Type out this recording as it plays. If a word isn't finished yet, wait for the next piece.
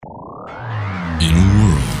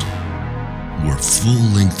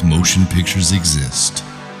full-length motion pictures exist,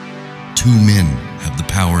 two men have the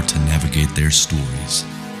power to navigate their stories.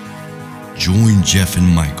 Join Jeff and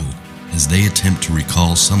Michael as they attempt to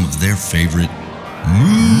recall some of their favorite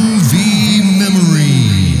movie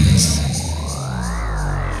memories.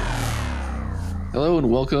 Hello and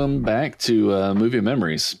welcome back to Movie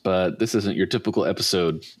Memories, but this isn't your typical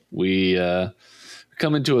episode. We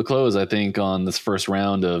coming to a close, I think, on this first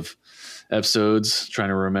round of episodes, trying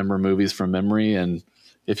to remember movies from memory. And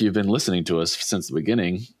if you've been listening to us since the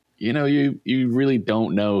beginning, you know, you really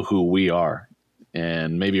don't know who we are.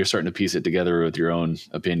 And maybe you're starting to piece it together with your own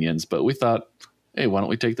opinions. But we thought, hey, why don't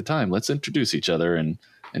we take the time? Let's introduce each other and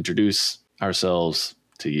introduce ourselves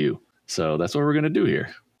to you. So that's what we're going to do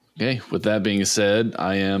here. Okay, with that being said,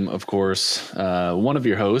 I am, of course, one of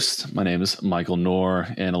your hosts. My name is Michael Knorr,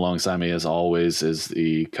 and alongside me, as always, is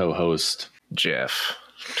the co-host, Jeff.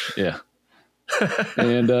 Yeah.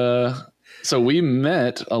 And so we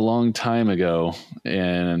met a long time ago,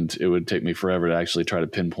 and it would take me forever to actually try to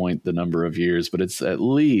pinpoint the number of years, but it's at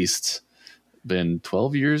least been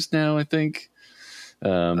 12 years now, I think.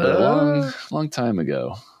 But a long time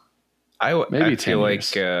ago. I feel like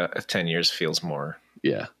 10 years feels more.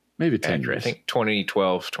 Yeah. Maybe 10 accurate. years. I think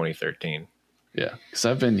 2012, 2013. Yeah, because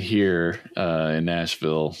I've been here in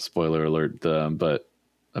Nashville, spoiler alert, but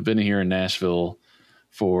I've been here in Nashville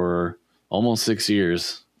for almost 6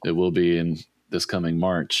 years. It will be in this coming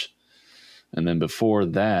March. And then before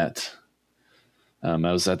that, I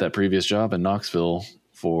was at that previous job in Knoxville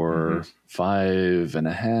for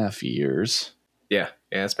 5.5 years. Yeah,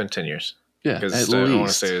 it's been 10 years. Yeah, because I want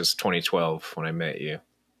to say it was 2012 when I met you.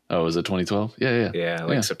 Oh, was it 2012? Yeah.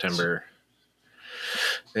 Yeah, September.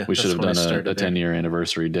 Yeah, we should have done a 10-year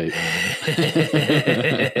anniversary date.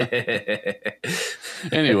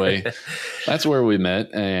 Anyway, that's where we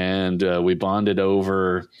met, and we bonded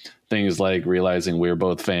over things like realizing we were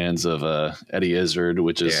both fans of Eddie Izzard,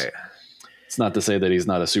 which is, it's not to say that he's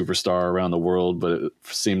not a superstar around the world, but it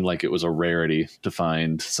seemed like it was a rarity to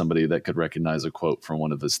find somebody that could recognize a quote from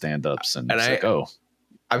one of his stand-ups. And it's like, oh.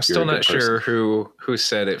 I'm still not sure who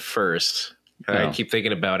said it first. I keep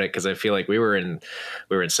thinking about it because I feel like we were in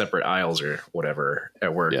separate aisles or whatever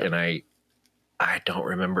at work, and I don't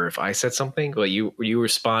remember if I said something. Like you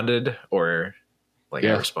responded, or like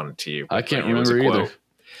I responded to you. I can't remember either.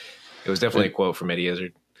 It was definitely a quote from Eddie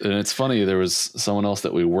Izzard. And it's funny. There was someone else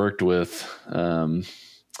that we worked with. I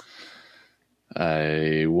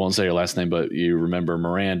won't say her last name, but you remember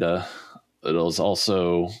Miranda. It was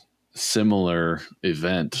also similar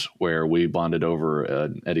event where we bonded over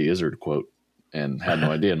an Eddie Izzard quote and had no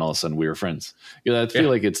idea, and all of a sudden we were friends. I feel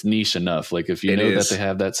like it's niche enough. Like if you know that they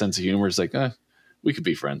have that sense of humor, it's like, we could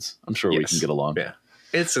be friends. I'm sure we can get along. Yeah,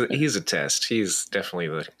 he's a test. He's definitely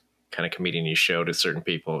the kind of comedian you show to certain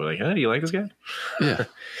people. They're like, do you like this guy? Yeah,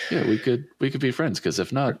 we could be friends. Because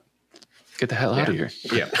if not, get the hell out of here.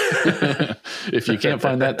 Yeah. If you can't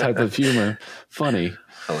find that type of humor funny,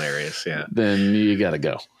 hilarious, then you got to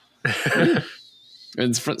go.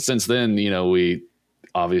 And since then, we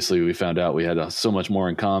found out we had so much more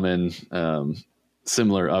in common,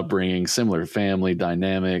 similar upbringing, similar family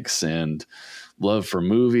dynamics, and love for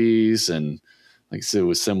movies, and like I said, it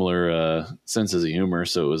was similar senses of humor.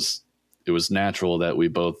 So it was natural that we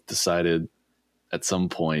both decided at some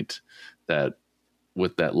point that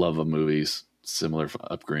with that love of movies, similar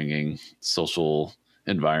upbringing, social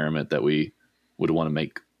environment, that we would want to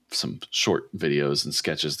make some short videos and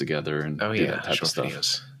sketches together and do that type of stuff.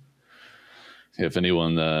 Videos. If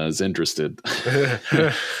anyone is interested,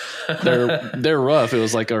 they're rough. It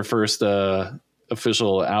was like our first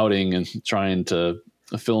official outing and trying to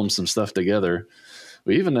film some stuff together.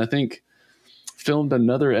 We even, I think, filmed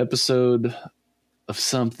another episode of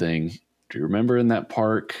something. Do you remember in that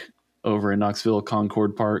park over in Knoxville,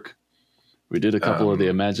 Concord Park? We did a couple of the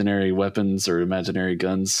imaginary weapons or imaginary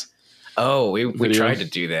guns. Oh, we tried to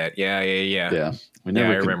do that. Yeah. Yeah. We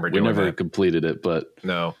never completed it, but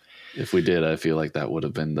no. If we did, I feel like that would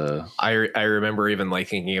have been the. I remember even like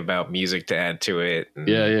thinking about music to add to it. And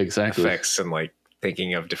exactly. Effects and like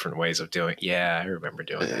thinking of different ways of doing it. Yeah, I remember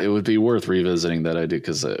doing that. It would be worth revisiting that idea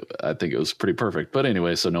because I think it was pretty perfect. But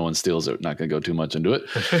anyway, so no one steals it. Not going to go too much into it.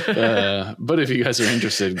 But if you guys are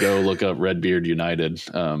interested, go look up Redbeard United,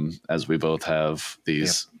 as we both have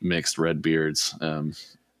these mixed red beards.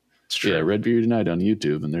 It's true. Yeah, Redbeard United on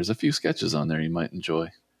YouTube, and there's a few sketches on there you might enjoy.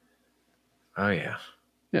 Oh, yeah.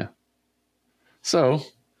 Yeah. So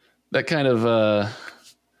that kind of,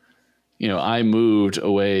 I moved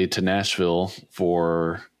away to Nashville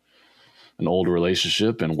for an old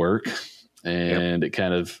relationship and work, and it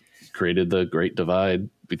kind of created the great divide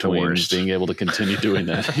between being able to continue doing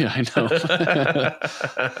that. Yeah, I know.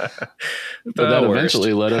 But that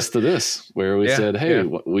eventually led us to this, where we said, hey,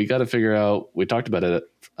 we got to figure out, we talked about it,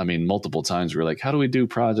 I mean, multiple times. We were like, how do we do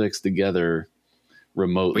projects together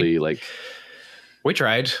remotely? We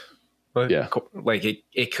tried. But yeah. Like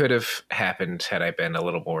it could have happened had I been a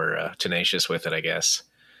little more tenacious with it, I guess.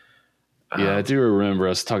 Yeah, I do remember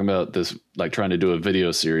us talking about this, like trying to do a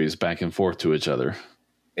video series back and forth to each other.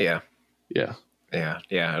 Yeah. Yeah.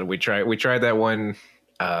 Yeah. We tried that one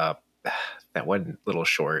little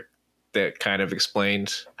short that kind of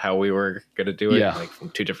explained how we were going to do it, like from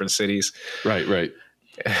two different cities. Right.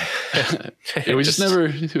 We just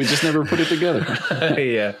never put it together.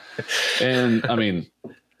 Yeah. And I mean,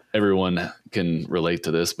 everyone can relate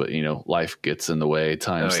to this, but you know, life gets in the way,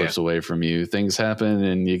 time slips away from you, things happen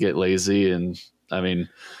and you get lazy. And I mean,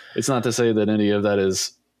 it's not to say that any of that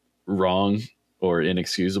is wrong or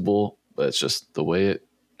inexcusable, but it's just the way it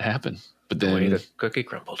happened. But then the way the cookie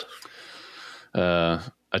crumbled.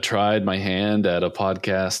 I tried my hand at a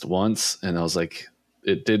podcast once and I was like,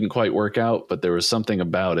 it didn't quite work out, but there was something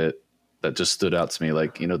about it that just stood out to me.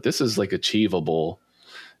 Like, you know, this is like achievable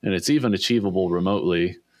and it's even achievable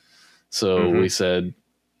remotely. So we said,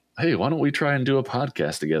 hey, why don't we try and do a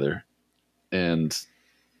podcast together? And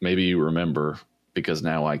maybe you remember, because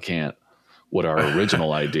now I can't, what our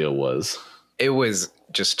original idea was. It was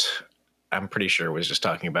just, I'm pretty sure it was just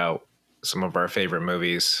talking about some of our favorite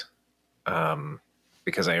movies.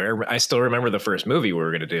 Because I still remember the first movie we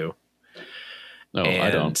were going to do. No,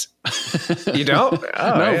 I don't. You don't?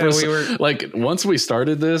 Oh, no, we were like, once we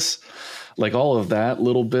started this, like all of that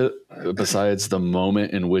little bit, besides the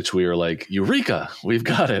moment in which we were like, Eureka, we've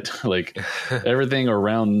got it. Like everything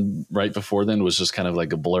around right before then was just kind of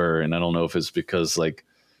like a blur. And I don't know if it's because like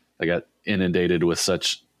I got inundated with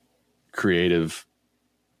such creative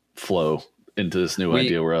flow into this new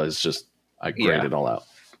idea where I grayed it all out.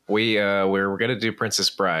 We were going to do Princess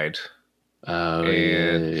Bride. Oh,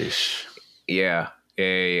 yeah.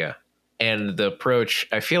 And the approach,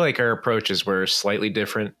 I feel like our approaches were slightly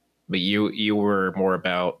different, but you were more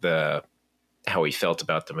about how he felt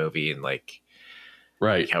about the movie and like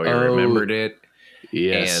how he remembered it.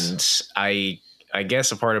 Yes. And I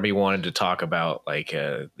guess a part of me wanted to talk about like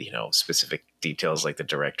specific details like the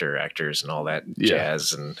director, actors, and all that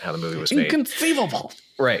jazz and how the movie was made. Inconceivable.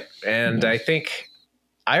 Right. And I think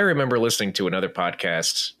I remember listening to another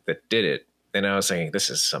podcast that did it. And I was saying, this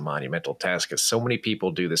is a monumental task because so many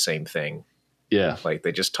people do the same thing. Yeah. Like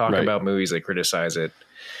they just talk about movies, they criticize it.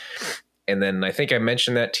 And then I think I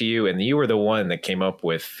mentioned that to you, and you were the one that came up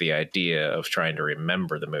with the idea of trying to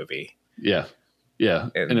remember the movie. Yeah. Yeah.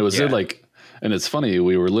 And it was like, and it's funny,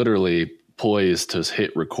 we were literally poised to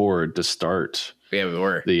hit record to start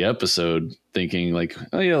the episode thinking like,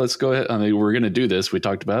 oh yeah, let's go ahead. I mean, we're going to do this. We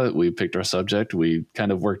talked about it. We picked our subject. We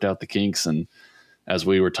kind of worked out the kinks. And as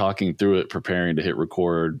we were talking through it, preparing to hit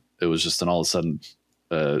record, it was just an all of a sudden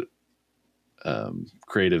a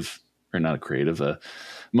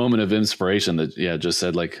moment of inspiration that just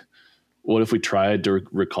said like, what if we tried to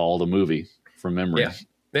recall the movie from memory?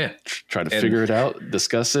 Yeah. Try to figure it out,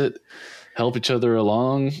 discuss it, help each other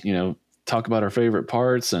along, talk about our favorite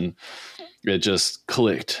parts, and it just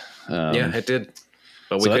clicked. It did.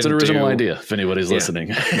 But so that's an original idea if anybody's listening.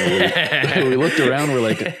 We looked around, we're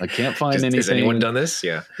like, I can't find anything. Has anyone done this?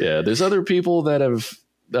 Yeah. Yeah. There's other people that have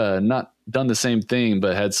not done the same thing,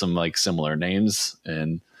 but had some like similar names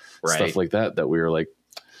and stuff like that we were like,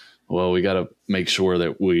 well, we got to make sure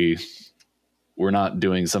that we're not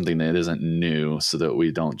doing something that isn't new so that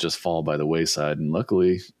we don't just fall by the wayside. And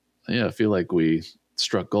luckily, I feel like we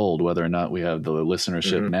struck gold, whether or not we have the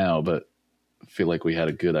listenership now, but I feel like we had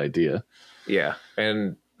a good idea. Yeah.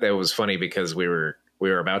 And that was funny because we were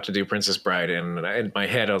about to do Princess Bride, and in my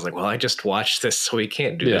head I was like, well, I just watched this, so we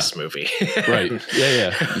can't do this movie. Right.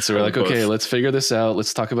 Yeah. And so we're like, okay, let's figure this out.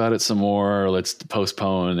 Let's talk about it some more. Let's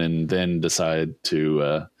postpone and then decide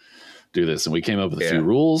to do this. And we came up with a few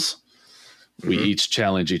rules. We each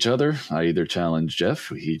challenge each other. I either challenge Jeff,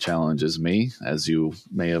 he challenges me, as you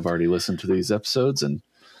may have already listened to these episodes, and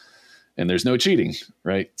there's no cheating,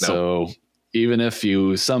 right? No. So even if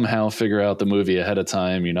you somehow figure out the movie ahead of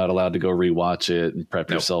time, you're not allowed to go rewatch it and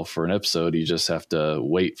prep yourself for an episode. You just have to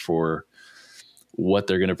wait for what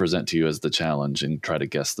they're going to present to you as the challenge and try to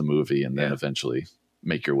guess the movie, and then eventually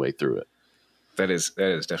make your way through it. That is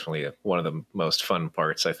definitely one of the most fun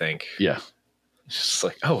parts, I think. Yeah. It's just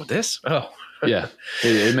like, this. Yeah.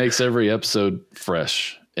 It makes every episode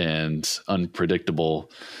fresh and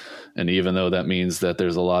unpredictable. And even though that means that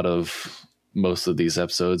there's most of these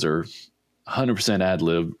episodes are 100% ad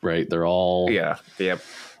lib, right? They're all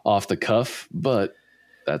off the cuff, but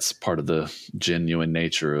that's part of the genuine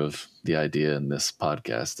nature of the idea in this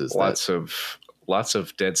podcast is lots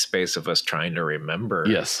of dead space of us trying to remember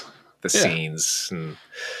the scenes, and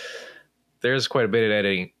there's quite a bit of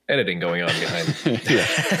editing going on behind.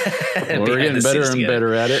 We're getting better and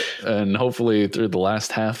better at it, and hopefully through the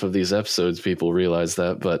last half of these episodes people realize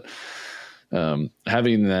that. But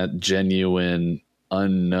having that genuine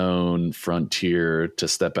unknown frontier to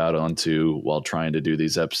step out onto while trying to do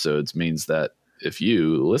these episodes means that if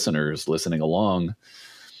you listeners listening along,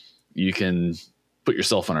 you can put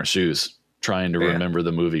yourself in our shoes trying to remember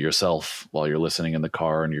the movie yourself while you're listening in the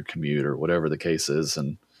car on your commute or whatever the case is,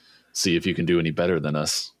 and see if you can do any better than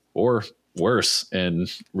us or worse and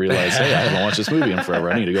realize, hey, I haven't watched this movie in forever.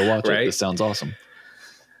 I need to go watch it. This sounds awesome.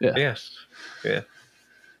 Yeah.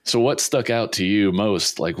 So what stuck out to you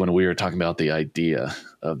most, like when we were talking about the idea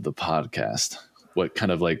of the podcast? What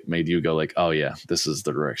kind of like made you go like, oh yeah, this is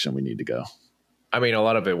the direction we need to go? I mean, a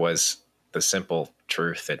lot of it was the simple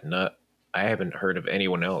truth that I haven't heard of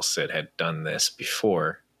anyone else that had done this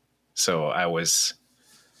before. So I was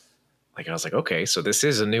like, okay, so this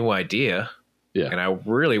is a new idea. Yeah. And I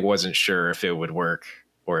really wasn't sure if it would work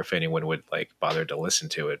or if anyone would like bother to listen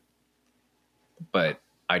to it. But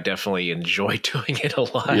I definitely enjoy doing it a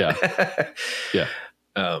lot. That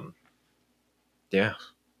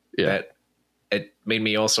it made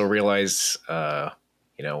me also realize,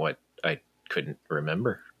 what I couldn't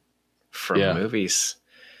remember from movies,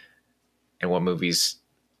 and what movies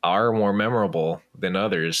are more memorable than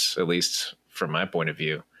others, at least from my point of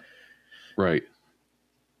view. Right.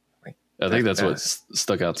 I think that's what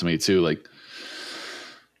stuck out to me too. Like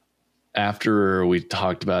after we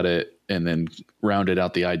talked about it and then rounded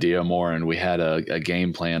out the idea more, and we had a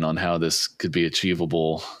game plan on how this could be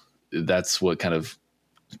achievable, that's what kind of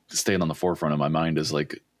stayed on the forefront of my mind, is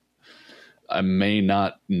like, I may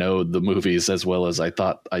not know the movies as well as I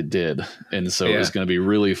thought I did. And so it's going to be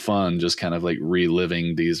really fun just kind of like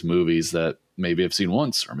reliving these movies that maybe I've seen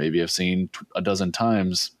once or maybe I've seen a dozen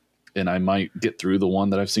times, and I might get through the one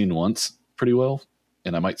that I've seen once pretty well,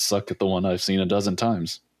 and I might suck at the one I've seen a dozen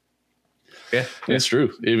times. Yeah. It's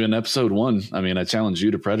true. Even episode 1, I mean, I challenged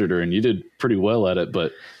you to Predator and you did pretty well at it,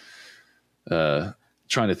 but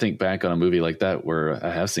trying to think back on a movie like that where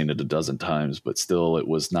I have seen it a dozen times, but still it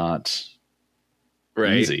was not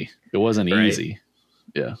easy. It wasn't easy.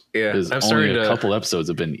 Yeah. I'm only a couple episodes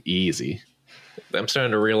have been easy. I'm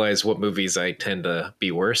starting to realize what movies I tend to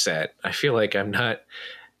be worse at. I feel like I'm not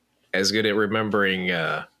as good at remembering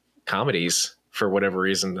comedies for whatever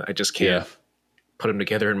reason. I just can't put them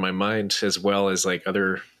together in my mind as well as like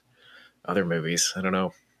other movies. I don't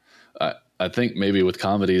know. I think maybe with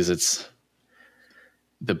comedies, it's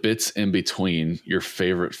the bits in between your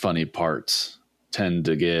favorite funny parts tend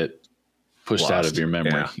to get pushed out of your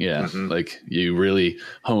memory. Yeah. Mm-hmm. Like you really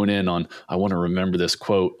hone in on, I want to remember this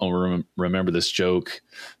quote, I want to remember this joke.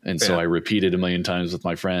 And so I repeat it a million times with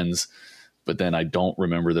my friends, but then I don't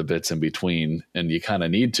remember the bits in between, and you kind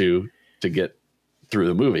of need to get through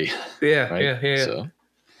the movie.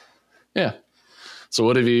 So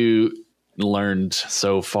what have you learned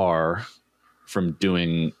so far from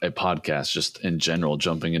doing a podcast, just in general,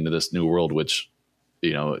 jumping into this new world, which,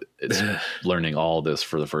 it's learning all this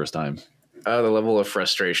for the first time? The level of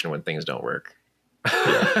frustration when things don't work.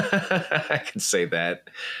 I can say that.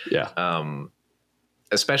 Yeah.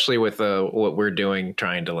 Especially with what we're doing,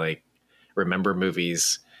 trying to like remember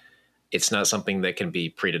movies. It's not something that can be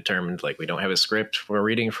predetermined. Like we don't have a script we're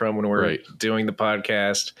reading from when we're doing the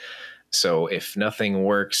podcast. So if nothing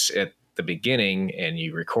works at the beginning and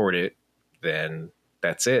you record it, then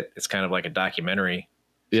that's it. It's kind of like a documentary.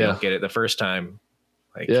 If you don't get it the first time,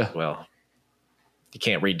 well, you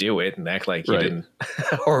can't redo it and act like you didn't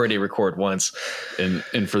already record once. And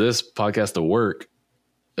for this podcast to work,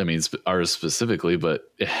 I mean, ours specifically, but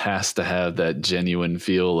it has to have that genuine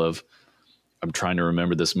feel of, I'm trying to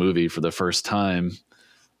remember this movie for the first time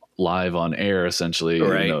live on air, essentially,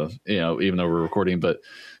 even though we're recording. But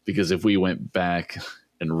because if we went back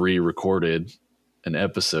and re-recorded an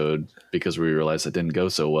episode because we realized it didn't go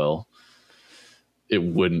so well, it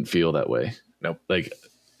wouldn't feel that way. Nope. Like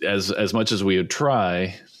as much as we would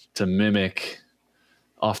try to mimic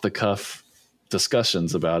off the cuff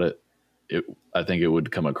discussions about it, I think it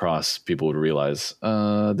would come across, people would realize,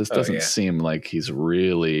 this doesn't seem like he's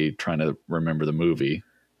really trying to remember the movie.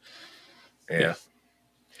 Yeah.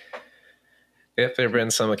 If there have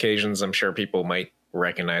been some occasions, I'm sure people might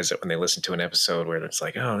recognize it when they listen to an episode where it's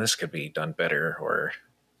like, oh, this could be done better, or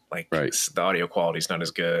like the audio quality is not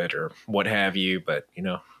as good, or what have you. But it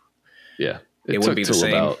would be the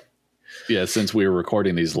same. Since we were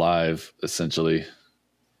recording these live, essentially,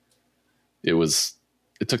 it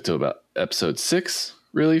it took to about episode 6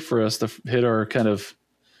 really for us to hit our kind of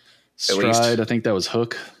stride. I think that was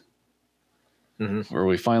Hook, where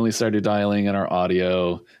we finally started dialing in our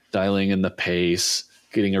audio, dialing in the pace,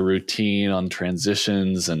 getting a routine on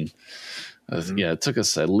transitions. And it took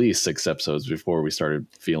us at least 6 episodes before we started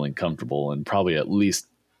feeling comfortable, and probably at least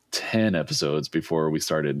 10 episodes before we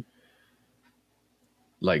started,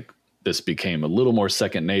 like, this became a little more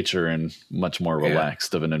second nature and much more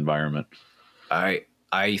relaxed of an environment. I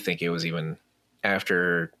think it was even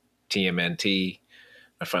after TMNT,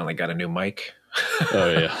 I finally got a new mic. Oh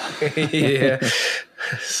yeah. Yeah.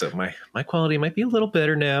 So my quality might be a little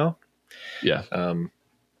better now. Yeah.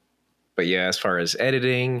 But yeah, as far as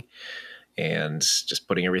editing and just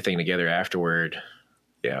putting everything together afterward,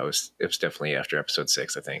 it was definitely after episode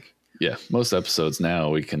 6, I think. Yeah. Most episodes now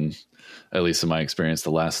we can, at least in my experience,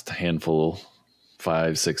 the last handful,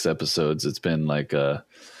 5-6 episodes, it's been like,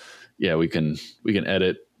 we can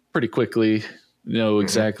edit pretty quickly, know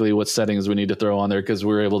exactly what settings we need to throw on there, because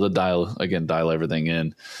we're able to dial everything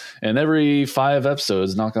in. And every 5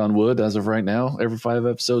 episodes, knock on wood, as of right now, every 5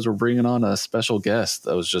 episodes, we're bringing on a special guest.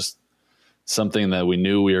 That was just something that we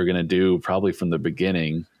knew we were going to do probably from the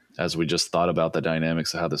beginning, as we just thought about the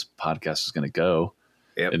dynamics of how this podcast is going to go.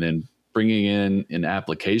 Yep. And then bringing in an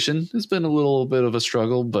application has been a little bit of a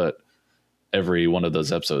struggle, but every one of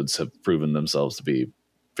those episodes have proven themselves to be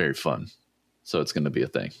very fun. So it's going to be a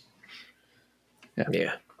thing. Yeah.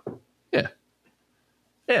 Yeah. Yeah.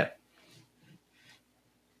 Yeah.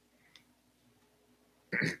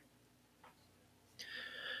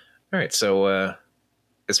 All right. So,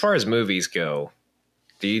 as far as movies go,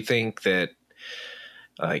 do you think that,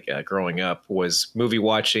 like, growing up, was movie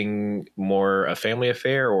watching more a family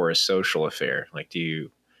affair or a social affair? Like,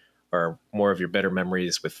 are more of your better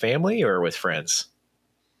memories with family or with friends?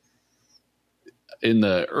 In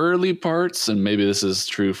the early parts, and maybe this is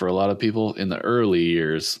true for a lot of people, in the early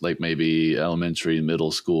years, like maybe elementary,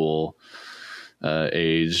 middle school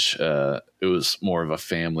age, it was more of a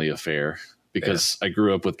family affair, because I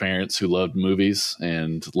grew up with parents who loved movies,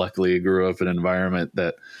 and luckily I grew up in an environment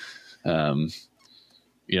that,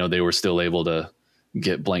 they were still able to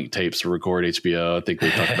get blank tapes to record HBO. I think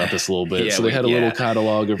we talked about this a little bit. So they had a little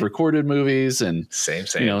catalog of recorded movies, and same.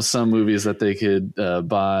 Some movies that they could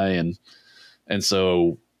buy, and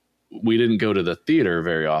so we didn't go to the theater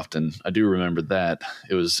very often. I do remember that.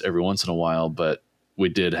 It was every once in a while, but we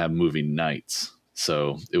did have movie nights.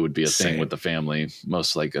 So it would be a thing with the family.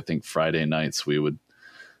 Most, like, I think Friday nights we would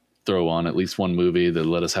throw on at least one movie that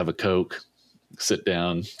let us have a Coke, sit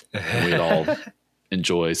down, and we'd all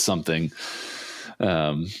enjoy something.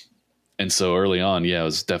 And so early on, it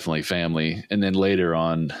was definitely family. And then later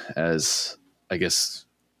on, as I guess,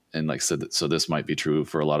 and like I said, so this might be true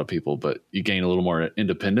for a lot of people, but you gain a little more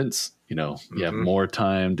independence. You have more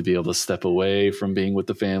time to be able to step away from being with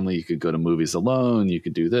the family. You could go to movies alone. You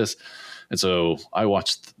could do this. And so I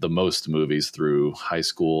watched the most movies through high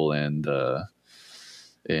school and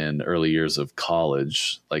early years of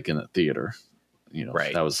college, like in a theater.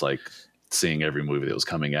 Right. That was like seeing every movie that was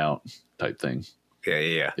coming out type thing.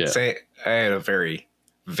 Yeah. So I had a very,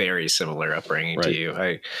 very similar upbringing to you.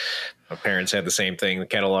 My parents had the same thing, the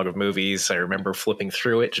catalog of movies. I remember flipping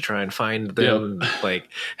through it to try and find them, like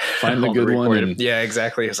find the good one. Yeah,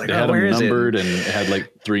 exactly. It's like, they had where them is numbered, it? and it had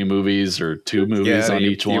like 3 movies or 2 movies on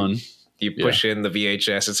each one. You push in the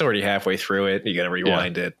VHS. It's already halfway through it. You got to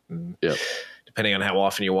rewind it. And depending on how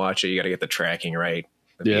often you watch it, you got to get the tracking right.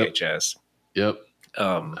 The VHS. Yep.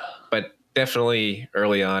 But definitely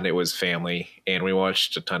early on, it was family, and we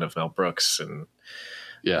watched a ton of Mel Brooks and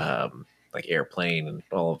like Airplane and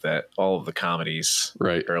all of the comedies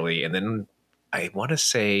early. And then I want to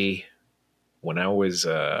say when I was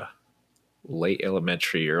late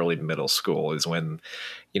elementary, early middle school is when,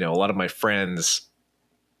 a lot of my friends,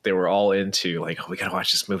 they were all into like, we got to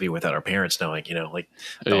watch this movie without our parents knowing, like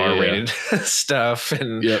the R-rated stuff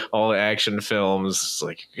and all the action films. It's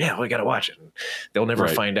like, we got to watch it. And they'll never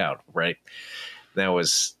find out. Right. That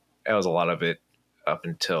was a lot of it up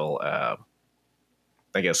until,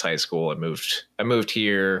 I guess high school. I moved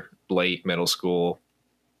here late middle school,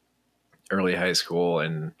 early high school,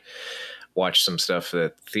 and watched some stuff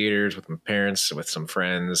at theaters with my parents, with some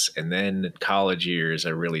friends. And then in college years, I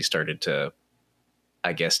really started to,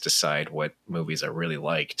 I guess, decide what movies I really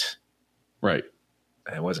liked. Right.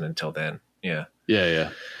 It wasn't until then. Yeah.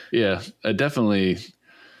 Definitely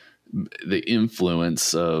the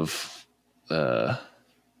influence of,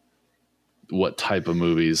 what type of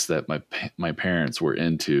movies that my parents were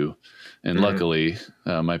into. And luckily,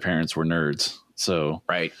 my parents were nerds. So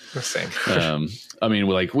right, the same. I mean,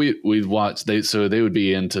 like we'd watch they would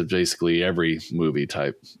be into basically every movie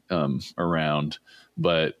type around,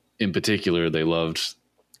 but in particular they loved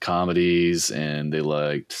comedies and they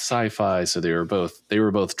liked sci-fi. So they were both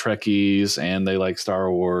Trekkies and they liked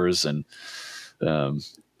Star Wars, and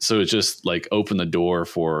so it just like opened the door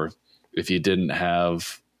for, if you didn't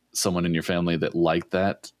have someone in your family that liked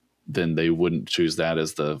that, then they wouldn't choose that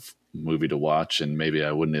as the movie to watch, and maybe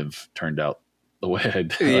I wouldn't have turned out the way I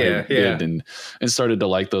did and started to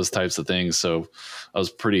like those types of things. So I was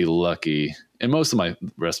pretty lucky. And most of the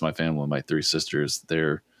rest of my family, my 3 sisters,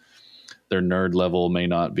 their nerd level may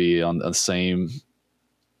not be on the same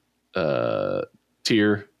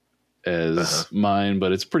tier as mine,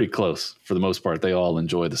 but it's pretty close for the most part. They all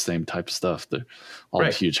enjoy the same type of stuff. They're all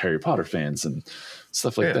huge Harry Potter fans and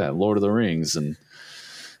stuff like that, Lord of the Rings, and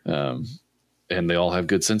they all have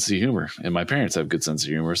good sense of humor, and my parents have good sense of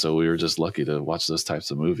humor. So we were just lucky to watch those types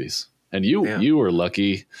of movies. And you were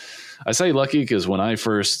lucky. I say lucky because when I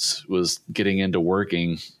first was getting into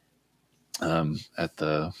working at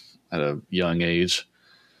a young age,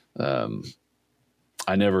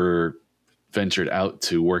 I never ventured out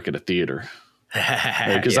to work at a theater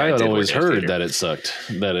because I had always heard that it sucked,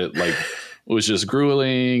 that it like was just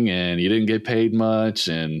grueling and you didn't get paid much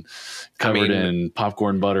and covered in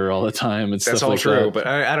popcorn butter all the time and stuff like that. That's all true, but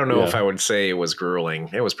I don't know if I would say it was grueling.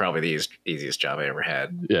 It was probably the easiest job I ever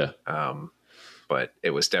had. Yeah. But it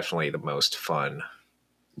was definitely the most fun.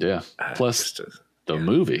 Yeah. Plus the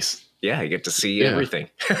movies. Yeah, you get to see everything.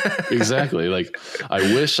 Exactly. Like I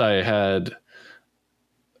wish I had,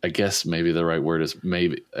 I guess maybe the right word is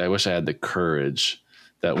I wish I had the courage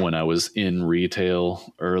that when I was in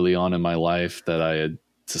retail early on in my life that I had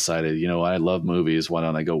decided, I love movies. Why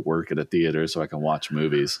don't I go work at a theater so I can watch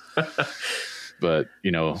movies? But,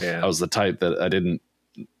 I was the type that I didn't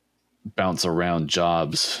bounce around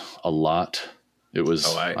jobs a lot. It was,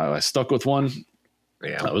 I stuck with one.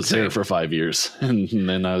 Yeah, I was there for 5 years and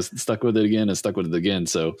then I was stuck with it again and stuck with it again.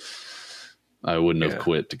 So I wouldn't have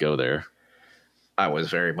quit to go there. I was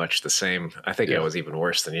very much the same. I think I was even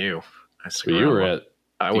worse than you.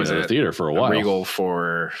 I was at the theater for a while. Regal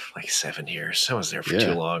for like 7 years. I was there for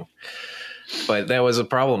too long. But that was a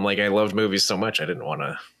problem. Like I loved movies so much, I didn't want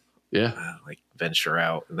to venture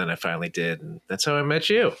out. And then I finally did, and that's how I met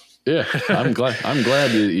you. Yeah, I'm glad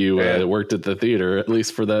that you worked at the theater, at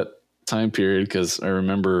least for that time period, because I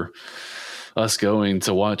remember us going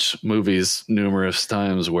to watch movies numerous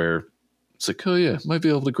times where it's like, oh yeah, might be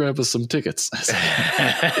able to grab us some tickets.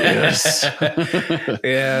 Yes.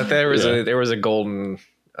 Yeah, there was a golden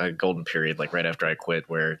period, like right after I quit,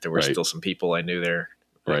 where there were still some people I knew there.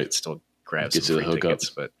 I could still grab some free tickets,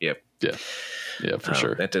 but yeah, for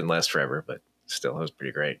sure. That didn't last forever, but still, it was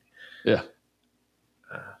pretty great. Yeah.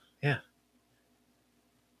 Yeah.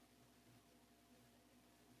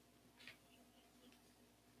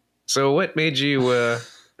 So what made you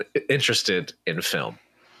interested in film?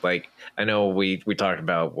 Like, I know we talked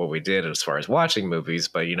about what we did as far as watching movies,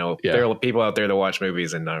 but there are people out there that watch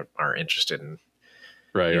movies and are interested in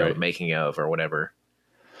making of or whatever.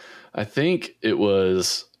 I think it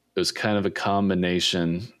was kind of a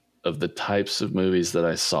combination of the types of movies that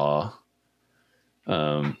I saw,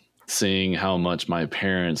 seeing how much my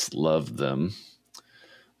parents loved them.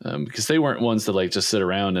 Because they weren't ones to like just sit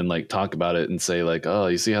around and like talk about it and say like, oh,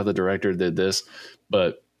 you see how the director did this,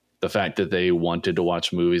 but the fact that they wanted to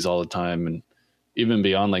watch movies all the time, and even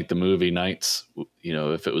beyond like the movie nights,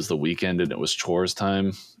 if it was the weekend and it was chores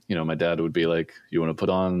time, my dad would be like, you want to put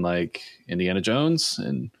on like Indiana Jones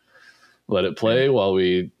and let it play while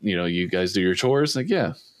we, you guys do your chores? Like,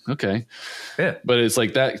 yeah. Okay. Yeah. But it's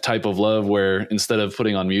like that type of love where instead of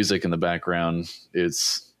putting on music in the background,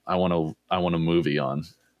 it's, I want a movie on.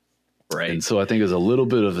 Right. And so I think there's a little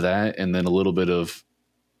bit of that, and then a little bit of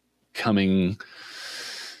coming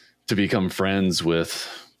to become friends with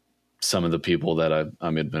some of the people that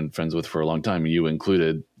I had been friends with for a long time, you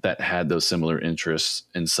included, that had those similar interests.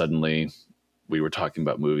 And suddenly we were talking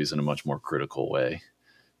about movies in a much more critical way.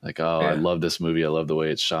 Like, I love this movie. I love the way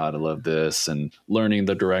it's shot. I love this, and learning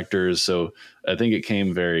the directors. So I think it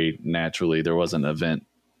came very naturally. There was an event.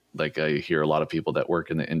 Like I hear a lot of people that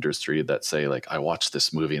work in the industry that say like, I watched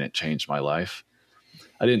this movie and it changed my life.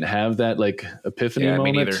 I didn't have that like epiphany moment.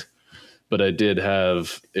 Me neither. But I did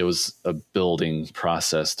have, it was a building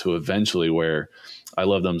process to eventually where I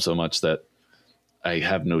love them so much that I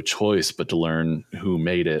have no choice but to learn who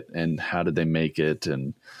made it and how did they make it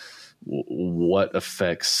and what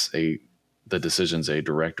affects the decisions a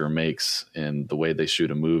director makes in the way they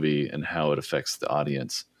shoot a movie and how it affects the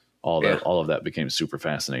audience. All of that became super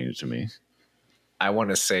fascinating to me. I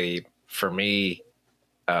want to say for me,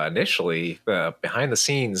 initially, behind the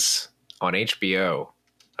scenes on HBO.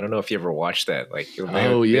 I don't know if you ever watched that. Like,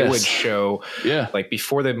 they would show, like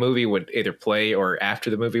before the movie would either play or after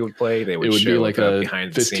the movie would play, they would. It would show be like a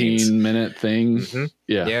behind 15-minute thing. Mm-hmm.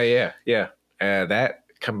 Yeah. That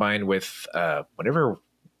combined with whenever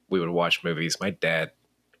we would watch movies, my dad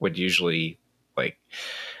would usually, like,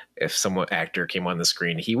 if some actor came on the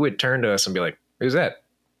screen, he would turn to us and be like, "Who's that?"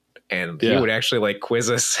 And he would actually like quiz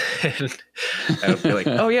us, and I would be like,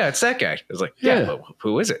 "Oh yeah, it's that guy." I was like, "Yeah, but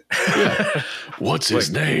who is it? What's his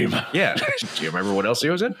name?" Yeah, do you remember what else he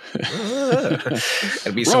was in?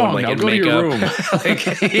 It'd be someone like in makeup,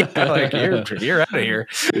 like you're out of here.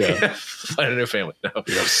 Find a new family. No,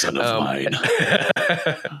 you're a son of mine.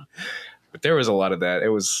 But there was a lot of that. It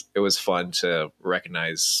was fun to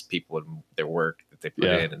recognize people and their work that they put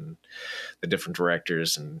in, and the different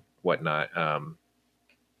directors and whatnot.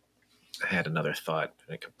 I had another thought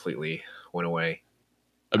and it completely went away.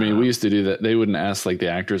 I mean, we used to do that. They wouldn't ask like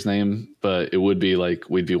the actor's name, but it would be like,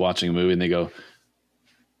 we'd be watching a movie and they go,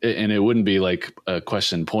 and it wouldn't be like a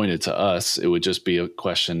question pointed to us. It would just be a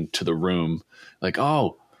question to the room. Like,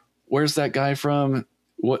 "Oh, where's that guy from?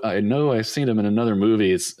 What? I know I've seen him in another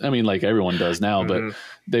movie." Like everyone does now, but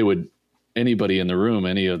they would, anybody in the room,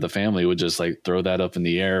 any of the family would just like throw that up in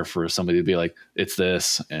the air for somebody to be like, "It's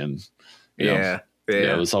this." And you know,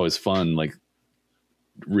 it was always fun, like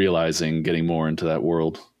realizing, getting more into that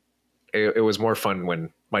world. It was more fun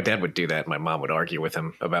when my dad would do that and my mom would argue with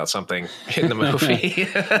him about something in the movie.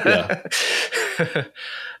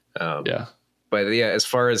 But yeah, as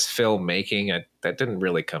far as filmmaking, that didn't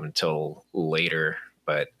really come until later,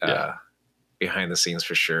 but behind the scenes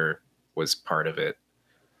for sure was part of it.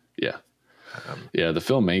 The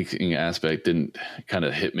filmmaking aspect didn't kind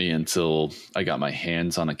of hit me until I got my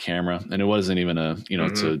hands on a camera, and it wasn't even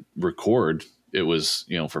to record. It was,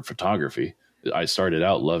 for photography. I started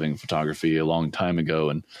out loving photography a long time ago.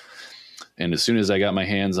 And as soon as I got my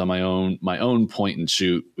hands on my own point and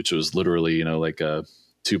shoot, which was literally, like a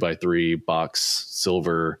 2x3 box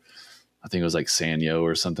silver, I think it was like Sanyo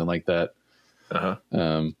or something like that.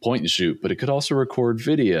 Point and shoot, but it could also record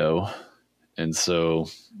video. And so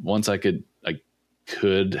once I could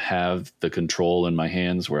have the control in my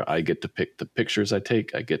hands where I get to pick the pictures I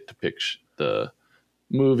take, I get to pick the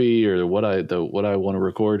movie or what I want to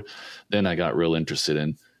record, then I got real interested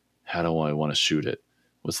in how do I want to shoot it?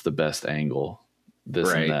 What's the best angle?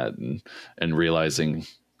 This and that, and realizing,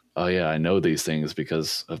 oh yeah, I know these things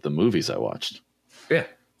because of the movies I watched. Yeah,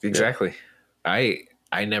 exactly. Yeah.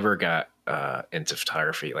 I never got into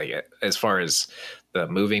photography, like as far as the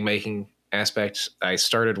movie making aspect. I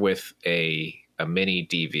started with a mini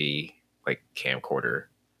DV like camcorder.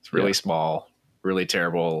 It's really small, really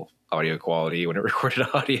terrible audio quality when it recorded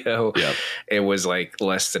audio. It was like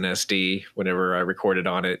less than SD whenever I recorded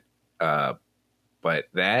on it. But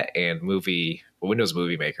that and Windows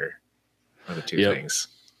Movie Maker are the two things.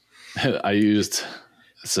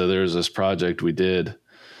 So there's this project we did a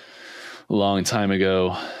long time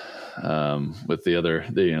ago with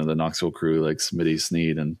the Knoxville crew, like Smitty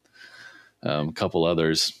Sneed and a couple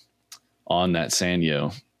others on that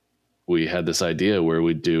Sanyo. We had this idea where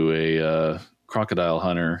we'd do a crocodile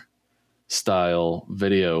hunter style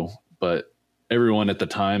video, but everyone at the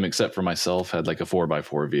time except for myself had like a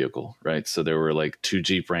 4x4 vehicle, right? So there were like 2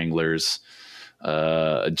 Jeep Wranglers,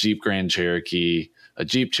 a Jeep Grand Cherokee, a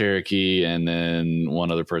Jeep Cherokee, and then one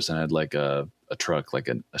other person had like a truck, like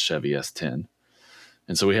a Chevy S10.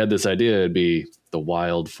 And so we had this idea, it'd be the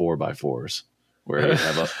wild 4x4s, where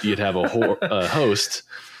you'd have a host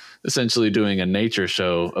essentially doing a nature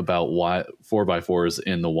show about 4x4s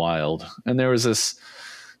in the wild. And there was this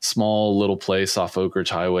small little place off Oak Ridge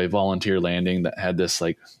Highway, Volunteer Landing, that had this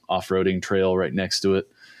like off-roading trail right next to it.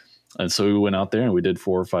 And so we went out there and we did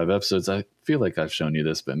 4 or 5 episodes. I feel like I've shown you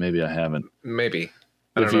this, but maybe I haven't. Maybe.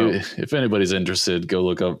 If anybody's interested, go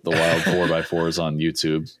look up the wild 4x4s on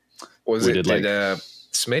YouTube. Did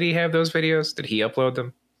Smitty have those videos? Did he upload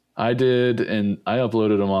them? I did, and I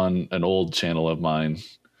uploaded them on an old channel of mine.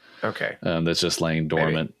 Okay. That's just laying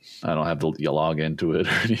dormant. Maybe. I don't have to log into it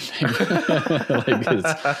or anything.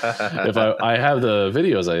 If I have the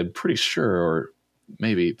videos, I'm pretty sure, or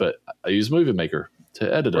maybe, but I use Movie Maker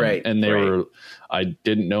to edit them. Right. And I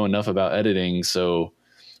didn't know enough about editing, so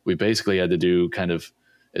we basically had to do kind of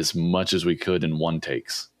as much as we could in one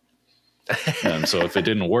takes. So if it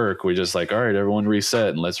didn't work, we just like, all right, everyone reset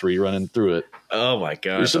and let's rerun through it. Oh my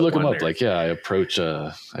God. You should look them up. Like, I approach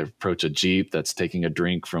a Jeep that's taking a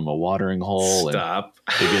drink from a watering hole. Stop.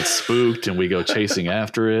 And it gets spooked and we go chasing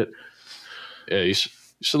after it. Yeah, you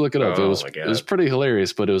should look it up. It was pretty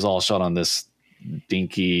hilarious, but it was all shot on this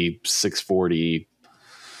dinky 640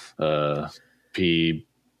 p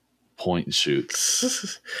point and shoot.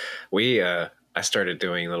 I started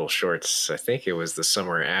doing little shorts. I think it was the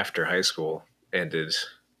summer after high school ended,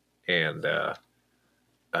 and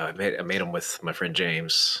I made them with my friend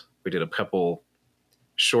James. We did a couple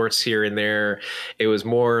shorts here and there. It was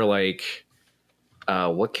more like,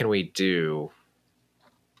 what can we do?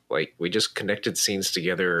 Like, we just connected scenes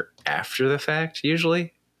together after the fact.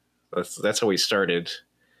 Usually, that's how we started,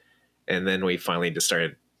 and then we finally just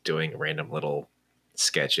started doing random little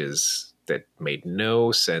sketches that made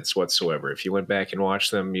no sense whatsoever. If you went back and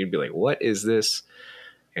watched them, you'd be like, "What is this?"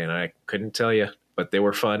 And I couldn't tell you, but they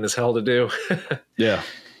were fun as hell to do. Yeah.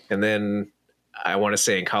 And then I want to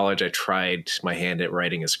say in college, I tried my hand at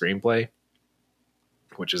writing a screenplay,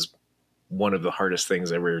 which is one of the hardest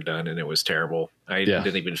things I've ever done, and it was terrible. I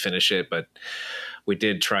didn't even finish it, but we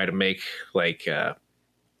did try to make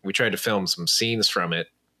we tried to film some scenes from it,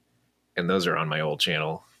 and those are on my old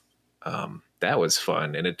channel. That was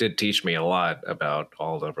fun, and it did teach me a lot about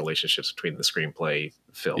all the relationships between the screenplay,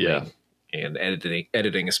 filming, and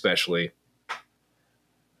editing especially.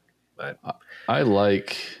 But I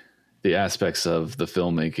like the aspects of the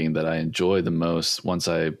filmmaking that I enjoy the most once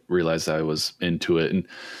I realized I was into it. And,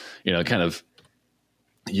 kind of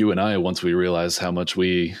you and I, once we realized how much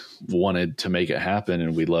we wanted to make it happen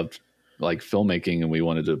and we loved like filmmaking and we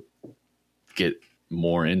wanted to get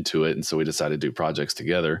more into it. And so we decided to do projects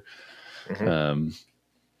together. Mm-hmm.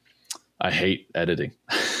 I hate editing.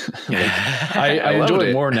 I enjoy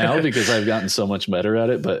it more now because I've gotten so much better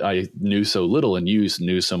at it, but I knew so little and you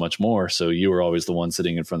knew so much more. So you were always the one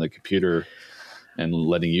sitting in front of the computer and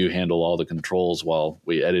letting you handle all the controls while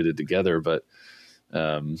we edited together. But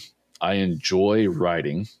I enjoy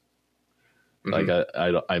writing. Mm-hmm. Like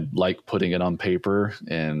I like putting it on paper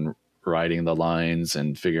and writing the lines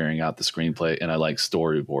and figuring out the screenplay. And I like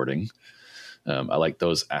storyboarding. I like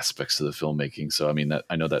those aspects of the filmmaking. So, I mean,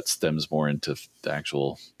 I know that stems more into the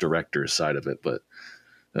actual director's side of it, but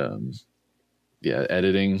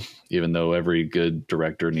editing, even though every good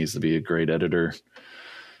director needs to be a great editor.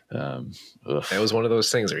 That was one of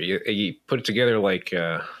those things where you put it together like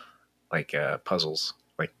puzzles.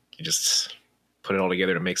 Like you just put it all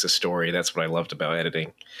together and it makes a story. That's what I loved about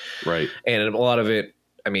editing. Right. And a lot of it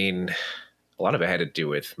had to do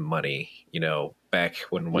with money, back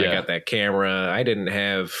when I got that camera, I didn't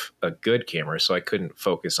have a good camera, so I couldn't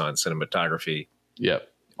focus on cinematography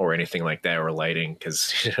or anything like that or lighting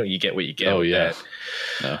because you get what you get that.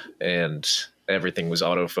 No. And everything was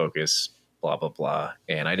autofocus, blah, blah, blah.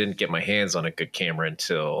 And I didn't get my hands on a good camera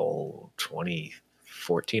until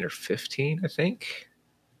 2014 or 15, I think.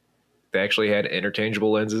 They actually had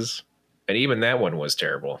interchangeable lenses. And even that one was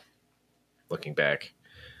terrible looking back.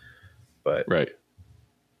 But right.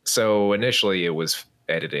 So initially it was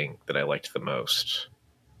editing that I liked the most.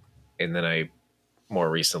 And then I more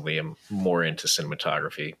recently am more into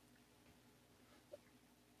cinematography.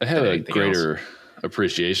 I have a greater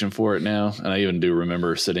appreciation for it now. And I even do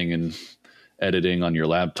remember sitting and editing on your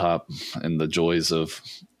laptop and the joys of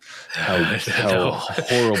how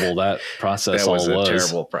horrible that process was. That was a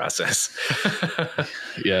terrible process.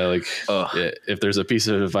 If there's a piece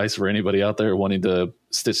of advice for anybody out there wanting to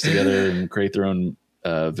stitch together and create their own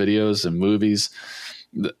videos and movies,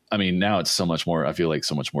 I mean, now it's so much more, I feel like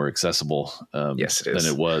so much more accessible yes, it is.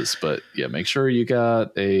 than it was. But make sure you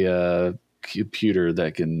got a computer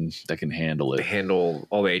that can handle it. To handle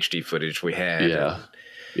all the HD footage we had.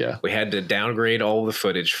 Yeah. We had to downgrade all the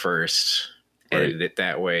footage first. Edit it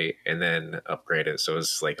that way and then upgrade it. So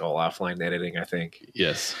it's like all offline editing, I think.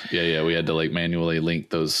 Yes. Yeah. We had to like manually link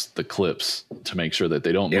the clips to make sure that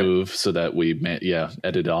they don't move so that we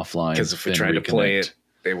edit offline. Because if we tried to play it,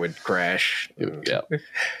 they would crash. Yeah.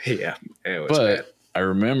 It was bad. I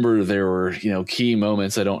remember there were, key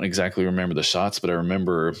moments. I don't exactly remember the shots, but I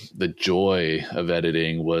remember the joy of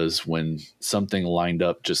editing was when something lined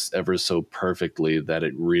up just ever so perfectly that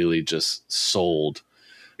it really just sold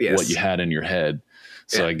what you had in your head.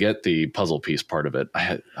 So I get the puzzle piece part of it.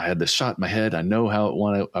 I had this shot in my head. I know how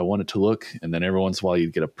I want it to look. And then every once in a while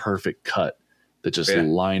you'd get a perfect cut that just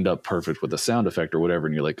lined up perfect with a sound effect or whatever.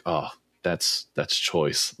 And you're like, oh, that's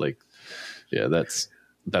choice. Like,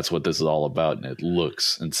 that's what this is all about. And it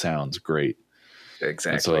looks and sounds great.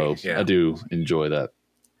 Exactly. And so I do enjoy that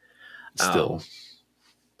still.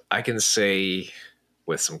 I can say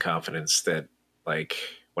with some confidence that like,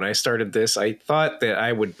 when I started this, I thought that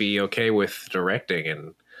I would be okay with directing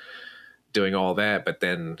and doing all that. But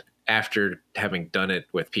then after having done it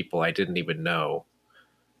with people I didn't even know,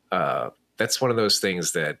 that's one of those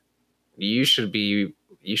things that you should be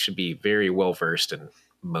very well versed in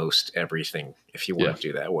most everything if you want to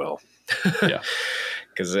do that well. Yeah.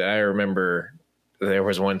 Because I remember there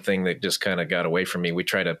was one thing that just kind of got away from me. We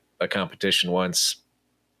tried a competition once,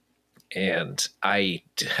 and I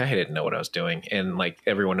didn't know what I was doing. And like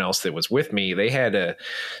everyone else that was with me, they had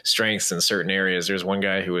strengths in certain areas. There's one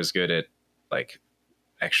guy who was good at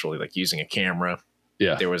actually using a camera.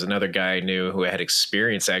 Yeah. There was another guy I knew who had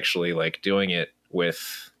experience actually doing it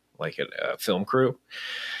with a film crew.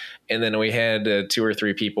 And then we had 2 or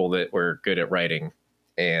 3 people that were good at writing,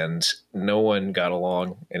 and no one got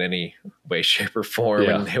along in any way, shape, or form.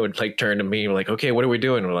 Yeah. And they would turn to me and like, okay, what are we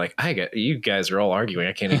doing? And we're like, you guys are all arguing.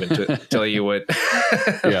 I can't even tell you what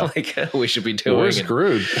we should be doing. We're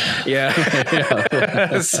screwed.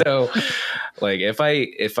 Yeah. So if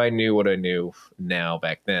I knew what I knew now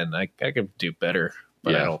back then, I could do better,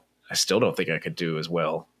 but I still don't think I could do as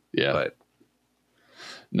well. Yeah. But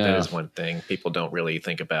that is one thing people don't really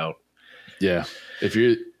think about. Yeah.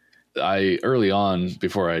 Early on,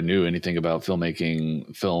 before I knew anything about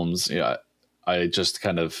filmmaking films, I just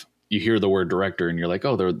kind of, you hear the word director and you're like,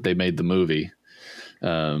 oh, they made the movie.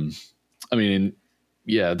 I mean,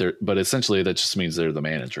 but essentially that just means they're the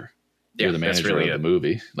manager. You're the manager of the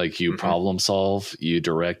movie. You problem solve, you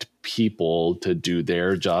direct people to do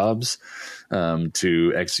their jobs,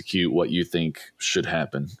 to execute what you think should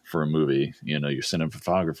happen for a movie. Your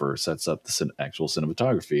cinematographer sets up the actual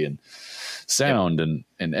cinematography and sound and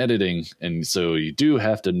editing. And so you do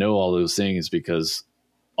have to know all those things, because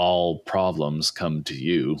all problems come to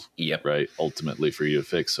you, right? Ultimately for you to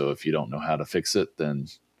fix. So if you don't know how to fix it, then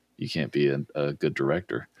you can't be a good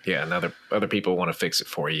director. Yeah. And other people want to fix it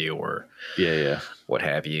for you or what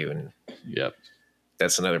have you. And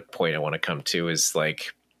that's another point I want to come to is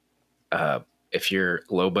if you're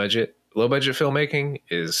low budget filmmaking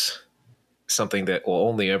is something that will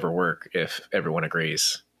only ever work if everyone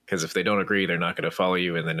agrees. Because if they don't agree, they're not going to follow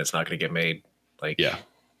you, and then it's not going to get made. Because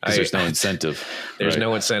there's no incentive. There's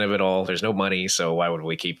no incentive at all. There's no money. So why would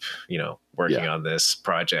we keep, working on this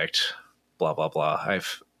project? Blah blah blah.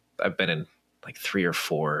 I've been in 3 or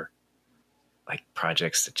 4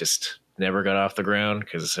 projects that just never got off the ground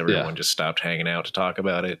because everyone just stopped hanging out to talk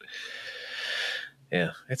about it.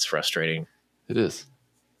 Yeah, it's frustrating. It is.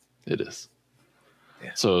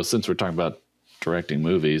 Yeah. So since we're talking about directing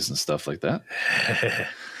movies and stuff like that,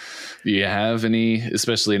 do you have any,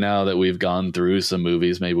 especially now that we've gone through some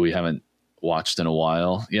movies maybe we haven't watched in a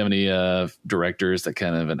while, you have any directors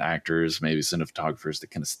and actors, maybe cinematographers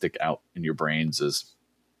that kind of stick out in your brains as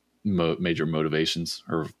major motivations,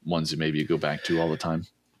 or ones maybe you go back to all the time?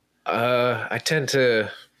 I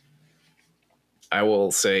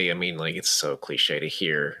will say, it's so cliche to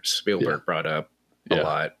hear Spielberg brought up a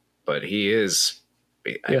lot, but he is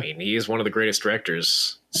one of the greatest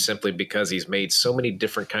directors simply because he's made so many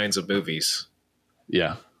different kinds of movies.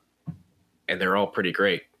 Yeah. And they're all pretty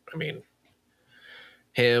great.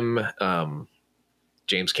 Him,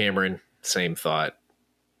 James Cameron, same thought.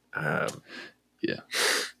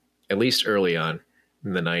 At least early on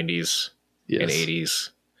in the 90s and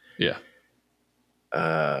 80s. Yeah.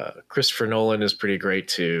 Christopher Nolan is pretty great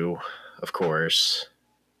too, of course.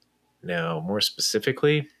 Now, more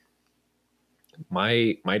specifically,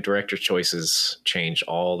 my director choices change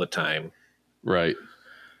all the time. Right.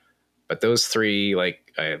 But those 3,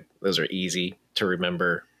 those are easy to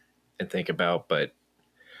remember and think about, but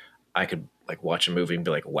I could watch a movie and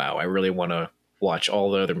be like, wow, I really want to watch all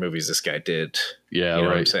the other movies this guy did. Yeah. You know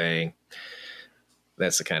what I'm saying?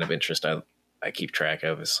 That's the kind of interest I keep track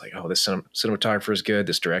of. It's this cinematographer is good.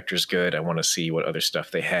 This director is good. I want to see what other stuff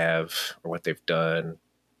they have or what they've done.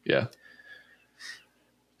 Yeah.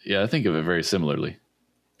 Yeah. I think of it very similarly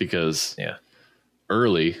because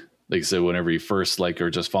early, like I said, whenever you first are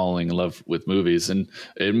just falling in love with movies, and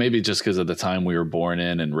it may be just because of the time we were born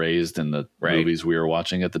in and raised in the movies we were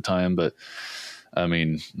watching at the time. But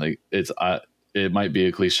it might be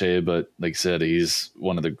a cliche, but like I said, he's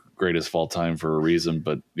one of the greatest of all time for a reason.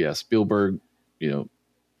 But Spielberg,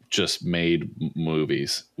 just made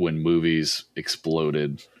movies when movies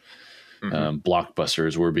exploded.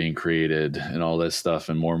 Blockbusters were being created and all that stuff,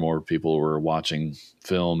 and more people were watching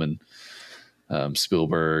film. And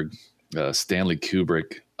Spielberg, Stanley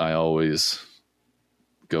Kubrick, I always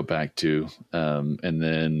go back to, and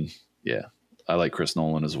then I like Chris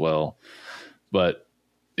Nolan as well. But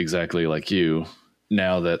exactly like you,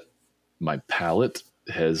 now that my palate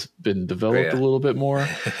has been developed a little bit more,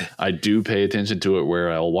 I do pay attention to it,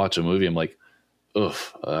 where I'll watch a movie, I'm like,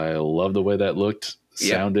 I love the way that looked,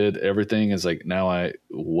 sounded, everything is now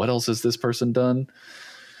what else has this person done?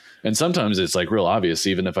 And sometimes it's real obvious,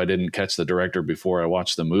 even if I didn't catch the director before I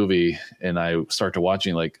watched the movie, and I start to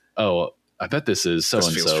watching I bet this is so and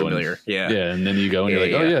so. Feels familiar. Yeah. And then you go and you're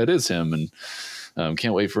like, oh yeah, it is him. And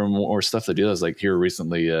can't wait for more stuff that he does. Like here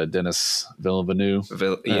recently, Denis Villeneuve.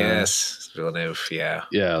 Villeneuve. Yeah.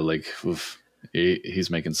 Yeah, like he's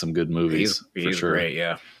making some good movies. He's sure. Great.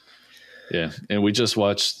 Yeah. Yeah, and we just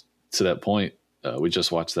watched to that point. We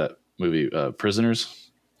just watched that movie, Prisoners.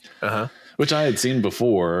 Which I had seen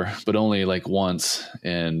before, but only like once.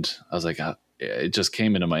 And I was like, it just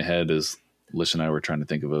came into my head as Lish and I were trying to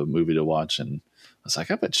think of a movie to watch. And I was like,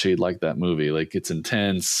 I bet she'd like that movie. Like it's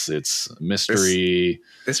intense. It's mystery.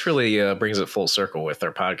 This really brings it full circle with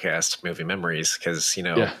our podcast, Movie Memories. Cause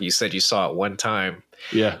you said you saw it one time.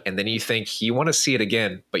 Yeah. And then you think you want to see it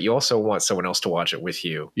again, but you also want someone else to watch it with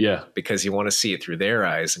you. Yeah. Because you want to see it through their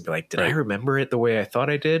eyes and be like, did I remember it the way I thought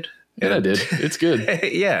I did? Yeah, I did. It's good.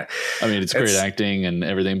 Yeah. I mean, it's great acting and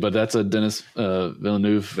everything, but that's a Denis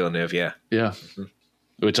Villeneuve. Villeneuve, yeah. Yeah. Mm-hmm.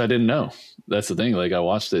 Which I didn't know. That's the thing. Like I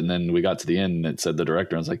watched it and then we got to the end and it said the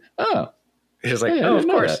director. I was like, oh. He was like, oh, of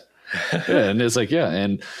course. Yeah. And it's like, yeah.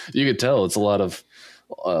 And you could tell it's a lot of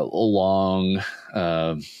long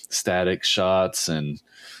static shots and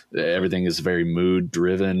everything is very mood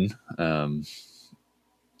driven.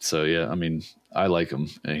 So yeah, I mean, I like him.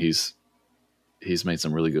 And he's made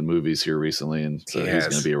some really good movies here recently, and so he's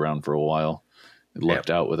going to be around for a while. He lucked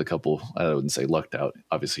out with a couple. I wouldn't say lucked out.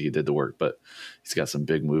 Obviously, he did the work, but he's got some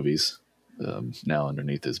big movies now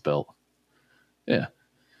underneath his belt. Yeah.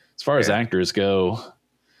 As far as actors go,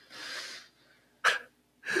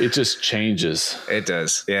 it just changes. It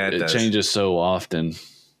does. Yeah, it does. Changes so often.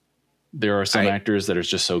 There are some actors that are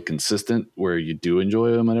just so consistent where you do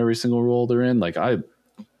enjoy them in every single role they're in. Like I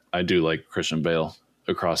do like Christian Bale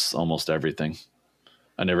across almost everything.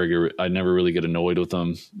 I never really get annoyed with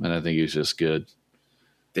him, and I think he's just good.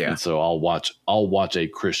 Yeah. And so I'll watch a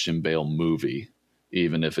Christian Bale movie,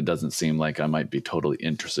 even if it doesn't seem like I might be totally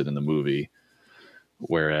interested in the movie.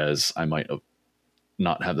 Whereas I might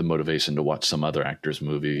not have the motivation to watch some other actor's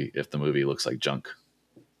movie if the movie looks like junk.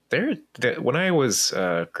 When I was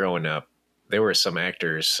growing up, there were some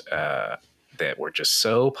actors that were just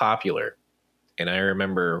so popular, and I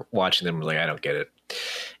remember watching them like, I don't get it.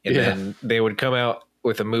 And then they would come out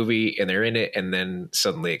with a movie and they're in it, and then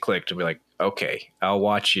suddenly it clicked and be like, okay, I'll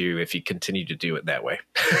watch you if you continue to do it that way.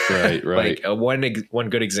 Right. Like one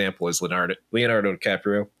good example is Leonardo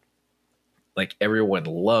DiCaprio. Like everyone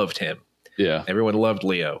loved him. Yeah. Everyone loved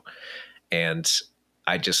Leo. And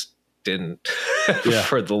I just didn't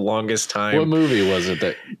for the longest time. What movie was it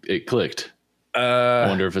that it clicked? I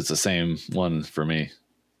wonder if it's the same one for me.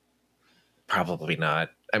 Probably not.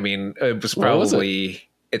 I mean, it was probably...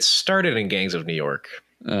 It started in Gangs of New York,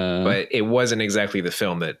 but it wasn't exactly the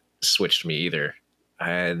film that switched me either.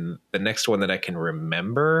 And the next one that I can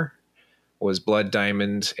remember was Blood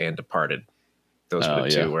Diamond and Departed. Those were the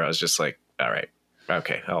two where I was just like, all right,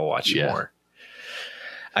 okay, I'll watch you more.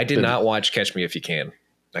 I did not watch Catch Me If You Can.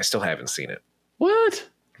 I still haven't seen it. What?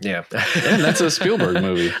 Yeah. And that's a Spielberg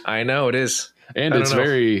movie. I know it is. And that's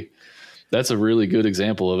a really good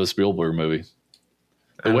example of a Spielberg movie.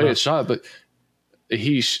 The way it's shot, but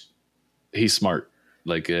he's smart.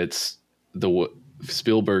 Like it's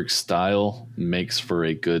Spielberg style makes for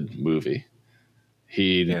a good movie.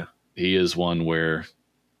 He is one where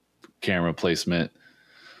camera placement,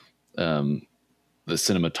 the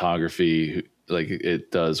cinematography, like it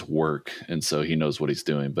does work. And so he knows what he's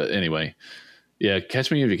doing. But anyway, Catch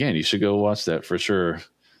Me If You Can. You should go watch that for sure.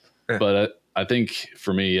 Yeah. But I think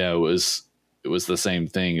for me, it was the same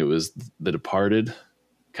thing. It was The Departed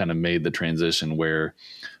kind of made the transition where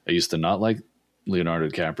I used to not like Leonardo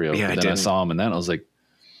DiCaprio, but then I saw him and then I was like,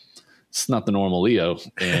 it's not the normal Leo,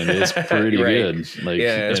 and it's pretty good. Like,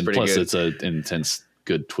 and plus good. It's an intense,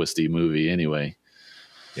 good, twisty movie anyway.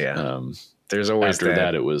 Yeah. There's always after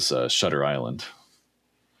that it was Shutter Island.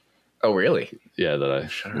 Oh, really? Yeah, that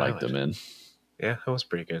I liked him in. Yeah, that was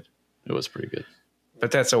pretty good. It was pretty good.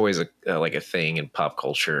 But that's always like a thing in pop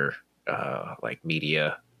culture, like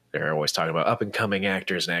media. They're always talking about up and coming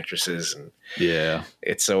actors and actresses, and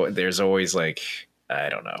it's so there's always like, I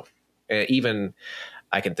don't know. Even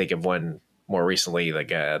I can think of one more recently, like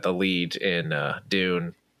the lead in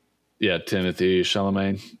Dune. Yeah, Timothy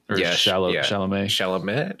Chalamet or Chalamet.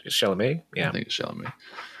 Chalamet. Yeah, I think it's Chalamet.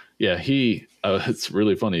 Yeah, he. It's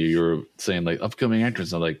really funny. You were saying like upcoming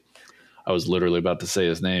actors. And I was literally about to say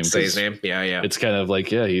his name. Say his name. Yeah. It's kind of like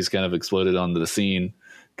he's kind of exploded onto the scene,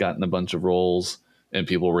 gotten a bunch of roles. And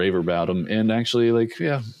people rave about him. And actually,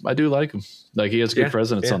 I do like him. Like, he has good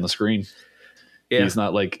presence on the screen. Yeah. He's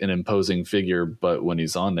not like an imposing figure, but when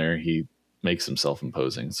he's on there, he makes himself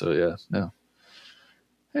imposing. So,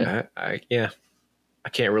 I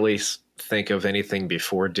can't really think of anything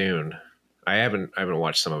before Dune. I haven't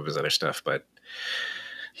watched some of his other stuff, but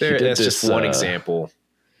that's just one example.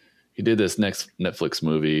 He did this next Netflix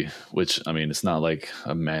movie, which, I mean, it's not like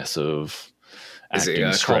a massive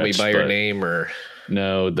acting stretch. Call Me by Your Name or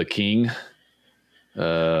no, The King.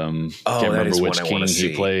 Can't remember which king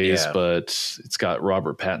he plays, but it's got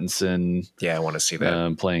Robert Pattinson. Yeah, I want to see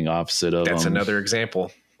that playing opposite of him. That's another example,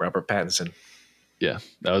 Robert Pattinson. Yeah,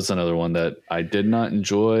 that was another one that I did not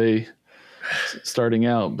enjoy starting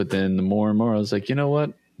out, but then the more and more I was like, you know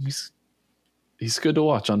what, he's good to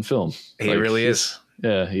watch on film. He really is.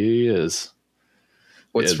 Yeah, he is.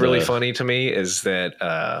 What's really funny to me is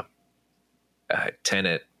that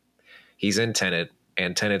Tenet, he's in Tenet,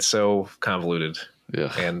 and Tenet's so convoluted.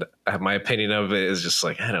 Yeah. And my opinion of it is just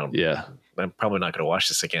like, I'm probably not going to watch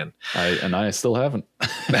this again. I still haven't.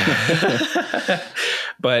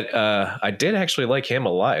 But I did actually like him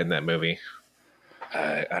a lot in that movie.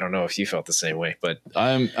 I don't know if you felt the same way, but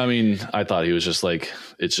I thought he was just like,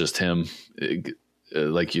 it's just him.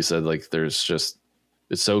 Like you said, like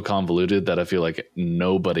it's so convoluted that I feel like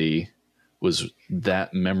nobody was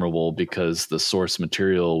that memorable because the source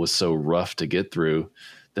material was so rough to get through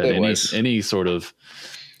that any sort of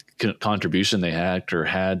contribution they had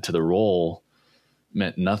to the role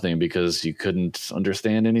meant nothing because you couldn't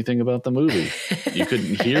understand anything about the movie. You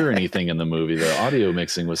couldn't hear anything in the movie. The audio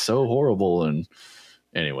mixing was so horrible. And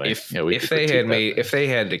anyway, if they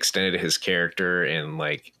had extended his character and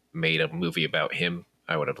like made a movie about him,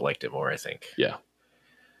 I would have liked it more, I think. Yeah,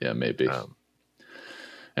 maybe.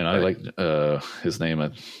 And I liked his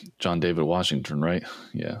name, John David Washington, right?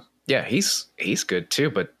 Yeah, he's good too,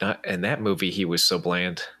 but not in that movie. He was so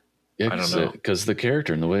bland. Yeah, I don't know, because the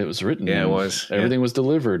character and the way it was written. Yeah, it was. Everything was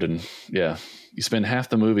delivered, and you spend half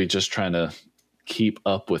the movie just trying to keep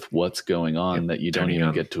up with what's going on that you don't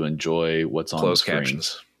even get to enjoy what's on the screen. Closed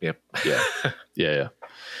captions. Yep. Yeah.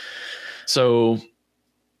 So,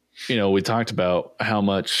 we talked about how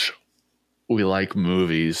much we like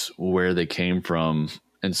movies, where they came from.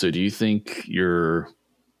 And so do you think your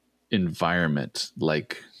environment,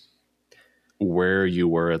 like where you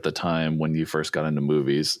were at the time when you first got into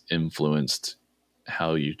movies, influenced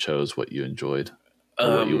how you chose what you enjoyed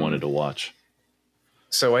or what you wanted to watch?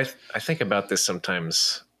 So I think about this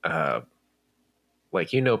sometimes,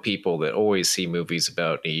 like, people that always see movies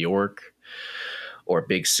about New York or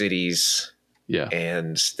big cities. Yeah.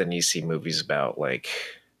 And then you see movies about like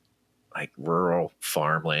rural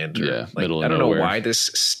farmland or middle of nowhere. I don't know why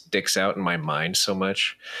this sticks out in my mind so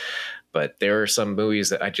much, but there are some movies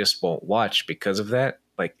that I just won't watch because of that.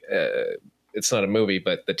 Like it's not a movie,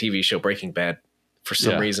 but the TV show Breaking Bad, for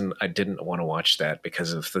some reason I didn't want to watch that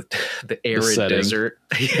because of the arid desert.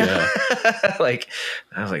 Yeah. Like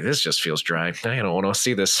I was like, this just feels dry. I don't want to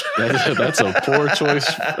see this. That's a poor choice,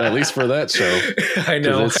 at least for that show. I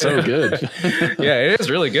know. It's so good. Yeah, it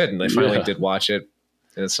is really good. And I finally did watch it.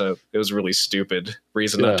 And so it was a really stupid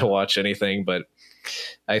reason not to watch anything. But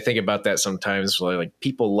I think about that sometimes. Like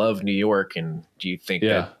people love New York. And do you think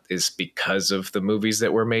that is because of the movies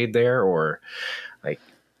that were made there? Or like,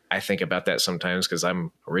 I think about that sometimes because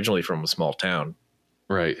I'm originally from a small town.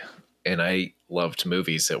 Right. And I loved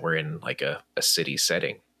movies that were in like a city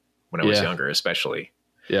setting when I was younger, especially.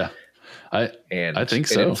 Yeah. I think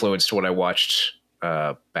so. It influenced what I watched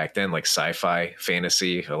back then, like sci-fi,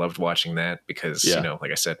 fantasy. I loved watching that because,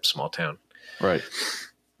 like I said, small town. Right.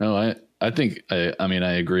 No, I think, I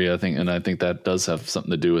agree. I think that does have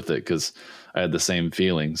something to do with it because I had the same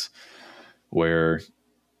feelings where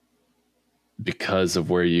because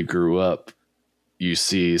of where you grew up, you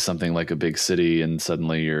see something like a big city and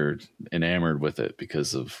suddenly you're enamored with it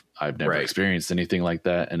because of I've never experienced anything like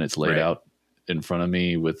that. And it's laid out in front of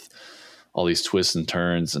me with all these twists and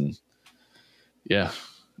turns. And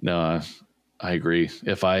I agree.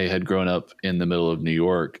 If I had grown up in the middle of New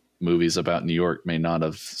York, movies about New York may not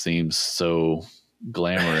have seemed so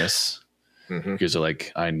glamorous because they're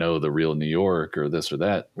like, I know the real New York or this or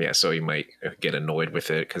that. Yeah. So you might get annoyed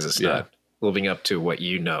with it because it's not living up to what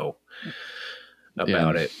you know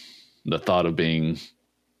about it. The thought of being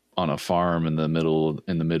on a farm in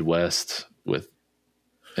the Midwest with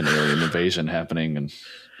an alien invasion happening and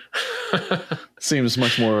seems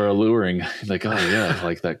much more alluring. Like, oh yeah,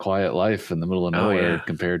 like that quiet life in the middle of nowhere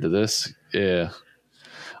compared to this. Yeah.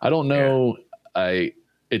 I don't know. I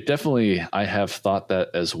have thought that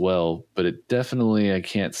as well, but I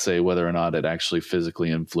can't say whether or not it actually physically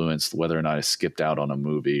influenced whether or not I skipped out on a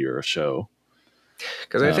movie or a show.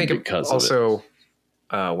 Because I think also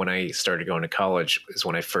when I started going to college is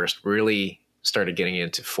when I first really started getting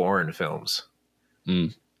into foreign films.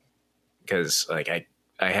 Because like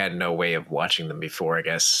I had no way of watching them before, I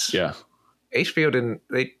guess. Yeah. HBO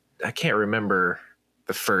can't remember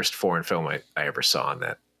the first foreign film I ever saw on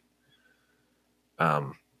that.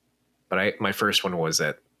 But my first one was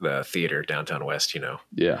at the theater downtown West,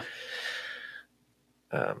 Yeah.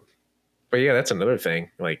 But yeah, that's another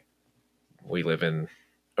thing. Like, we live in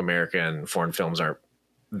America and foreign films aren't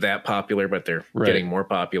that popular, but they're getting more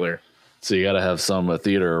popular. So you got to have some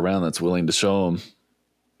theater around that's willing to show them.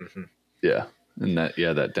 Mm-hmm. Yeah. And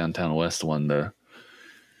that downtown West one,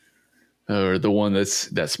 or the one that's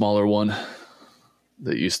that smaller one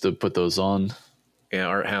that used to put those on. Yeah.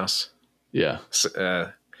 Art House. Yeah.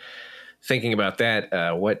 Thinking about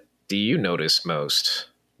that, what do you notice most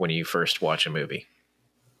when you first watch a movie?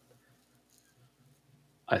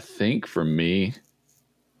 I think for me,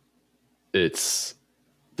 it's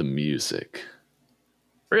the music.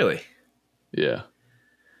 Really? Yeah.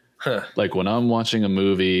 Huh. Like when I'm watching a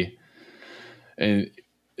movie and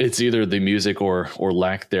it's either the music or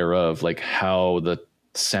lack thereof, like how the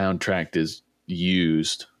soundtrack is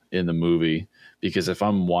used in the movie. Because if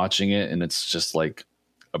I'm watching it and it's just like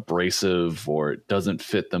abrasive or it doesn't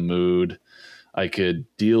fit the mood, I could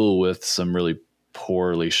deal with some really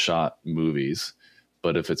poorly shot movies.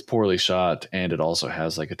 But if it's poorly shot and it also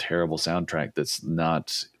has like a terrible soundtrack that's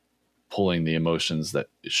not pulling the emotions that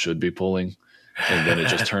it should be pulling, and then it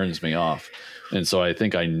just turns me off. And so I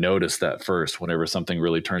think I notice that first whenever something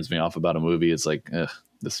really turns me off about a movie. It's like,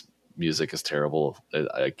 this music is terrible.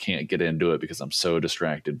 I can't get into it because I'm so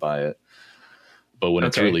distracted by it. But when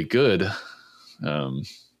it's really good,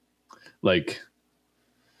 like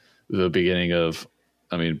the beginning of,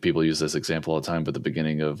 I mean, people use this example all the time, but the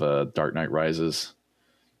beginning of Dark Knight Rises.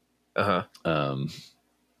 Not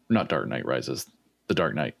Dark Knight Rises, The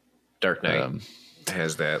Dark Knight. Dark Knight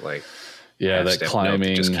has that like that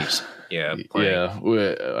climbing. Just keeps, playing.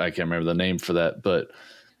 I can't remember the name for that, but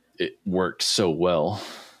it worked so well.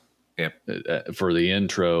 Yep. For the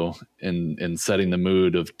intro and setting the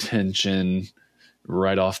mood of tension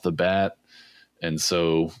right off the bat, and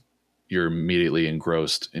so you're immediately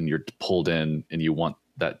engrossed and you're pulled in and you want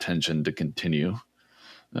that tension to continue.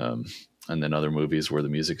 And then other movies where the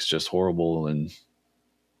music's just horrible and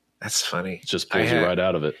that's funny. It just pulls you right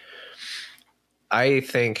out of it. I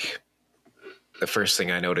think the first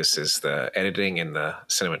thing I notice is the editing and the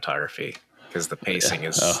cinematography, because the pacing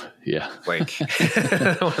is like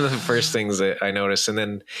one of the first things that I notice. And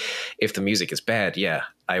then if the music is bad,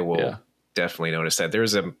 I will definitely notice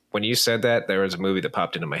that. When you said that, there was a movie that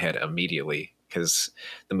popped into my head immediately, because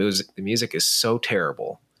the music is so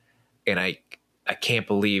terrible. And I can't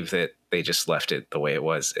believe that they just left it the way it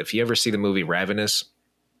was. If you ever see the movie Ravenous,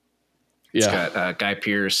 it's got Guy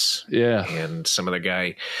Pearce and some other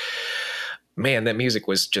guy. Man, that music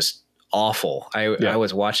was just awful. I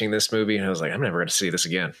was watching this movie and I was like, I'm never going to see this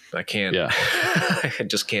again. I can't. I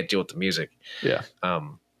just can't deal with the music. Yeah. But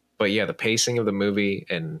the pacing of the movie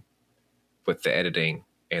and with the editing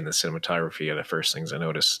and the cinematography are the first things I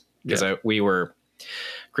noticed. Because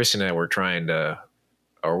Chris and I were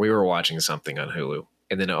we were watching something on Hulu,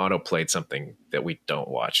 and then it auto played something that we don't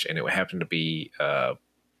watch, and it happened to be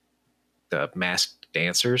the Masked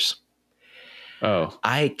Dancers. Oh,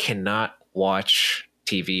 I cannot watch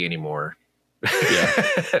TV anymore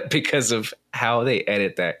because of how they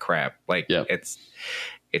edit that crap. Like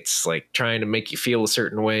it's like trying to make you feel a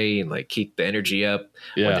certain way and like keep the energy up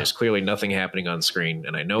when there's clearly nothing happening on screen,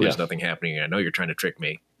 and I know there's nothing happening, and I know you're trying to trick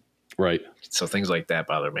me. Right. So things like that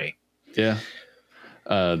bother me. Yeah.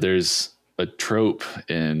 There's a trope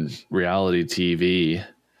in reality TV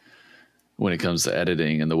when it comes to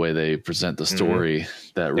editing and the way they present the story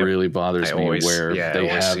that really bothers me, where they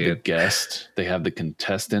have the guest, they have the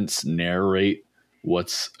contestants narrate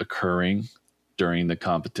what's occurring during the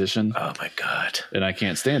competition. Oh my God. And I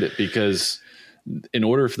can't stand it, because in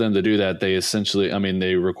order for them to do that, they essentially,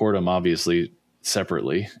 they record them obviously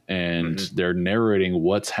separately, and they're narrating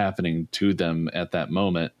what's happening to them at that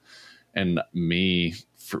moment. And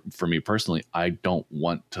for me personally, I don't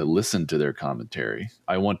want to listen to their commentary.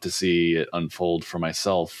 I want to see it unfold for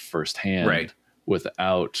myself firsthand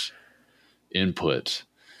without input.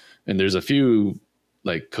 And there's a few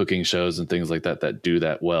like cooking shows and things like that do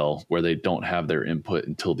that well, where they don't have their input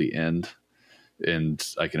until the end. And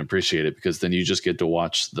I can appreciate it, because then you just get to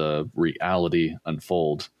watch the reality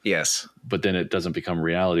unfold. Yes. But then it doesn't become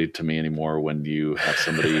reality to me anymore when you have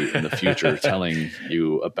somebody in the future telling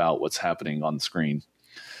you about what's happening on the screen.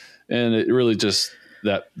 And it really just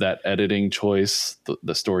that editing choice,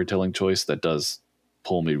 the storytelling choice, that does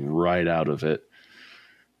pull me right out of it.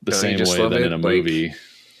 The same way that in a movie.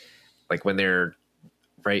 Like when they're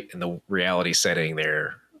right in the reality setting,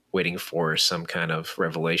 they're waiting for some kind of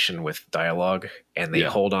revelation with dialogue, and they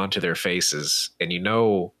hold on to their faces, and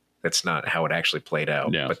That's not how it actually played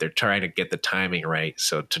out. Yeah. But they're trying to get the timing right.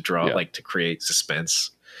 So to draw, like to create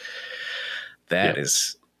suspense,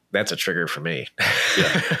 that's a trigger for me.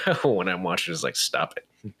 Yeah. When I'm watching, it's like, stop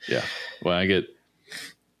it. Yeah. When I get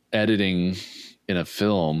editing in a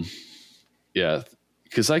film,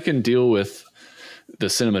 because I can deal with the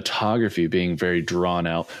cinematography being very drawn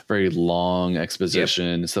out, very long exposition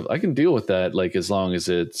and stuff. I can deal with that, like, as long as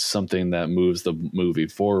it's something that moves the movie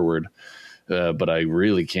forward. But I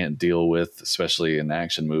really can't deal with, especially in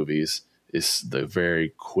action movies, is the very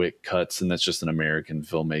quick cuts. And that's just an American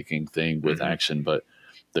filmmaking thing with action. But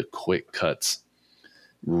the quick cuts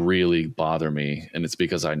really bother me. And it's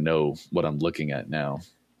because I know what I'm looking at now.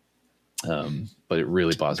 But it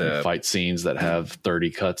really bothers me. Fight scenes that have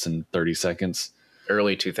 30 cuts in 30 seconds.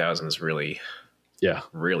 Early 2000s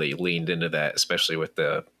really leaned into that, especially with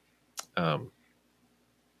the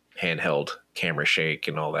handheld camera shake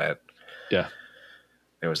and all that. Yeah.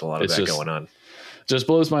 There was a lot of that going on. Just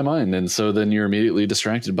blows my mind. And so then you're immediately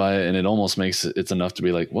distracted by it. And it almost makes it's enough to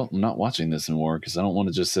be like, well, I'm not watching this anymore because I don't want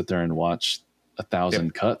to just sit there and watch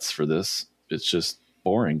 1,000 cuts for this. It's just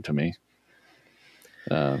boring to me.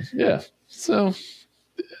 So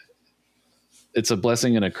it's a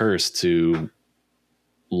blessing and a curse to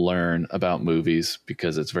learn about movies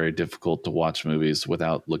because it's very difficult to watch movies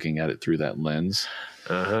without looking at it through that lens.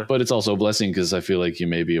 But it's also a blessing because I feel like you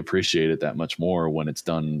maybe appreciate it that much more when it's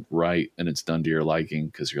done right and it's done to your liking,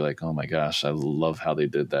 because you're like, oh my gosh, I love how they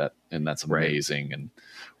did that. And that's amazing. Right.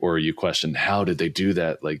 Or you question, how did they do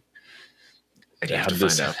that? Like, how did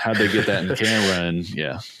they get that in the camera? And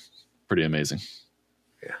pretty amazing.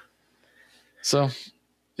 Yeah. So,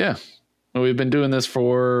 well, we've been doing this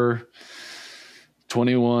for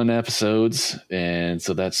 21 episodes. And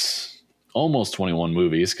so that's almost 21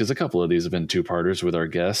 movies, because a couple of these have been two-parters with our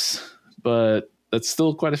guests, but that's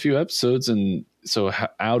still quite a few episodes. And so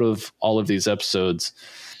out of all of these episodes,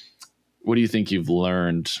 what do you think you've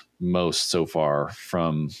learned most so far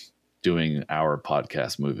from doing our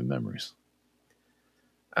podcast, Movie Memories?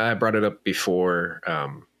 I brought it up before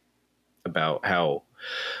about how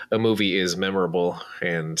a movie is memorable.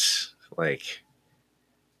 And like,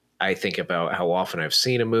 I think about how often I've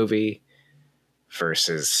seen a movie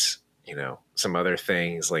versus, some other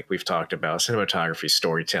things like we've talked about, cinematography,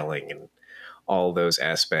 storytelling, and all those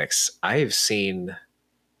aspects. I've seen,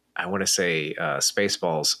 I want to say,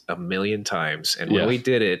 Spaceballs 1,000,000 times. And when we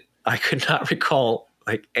did it, I could not recall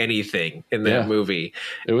like anything in that movie.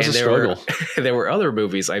 It was a struggle. There were other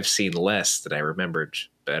movies I've seen less that I remembered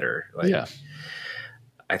better. Like,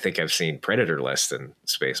 I think I've seen Predator less than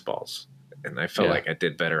Spaceballs. And I felt like I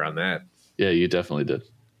did better on that. Yeah, you definitely did.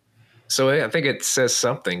 So I think it says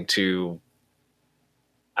something to,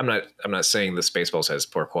 I'm not saying the Spaceballs has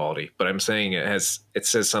poor quality, but I'm saying it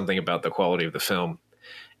says something about the quality of the film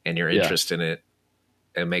and your interest in it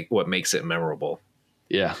and what makes it memorable.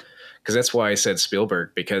 Yeah. Because that's why I said Spielberg,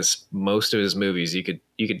 because most of his movies, you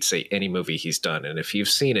could say any movie he's done. And if you've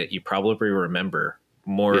seen it, you probably remember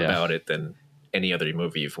more about it than any other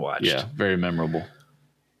movie you've watched. Yeah. Very memorable.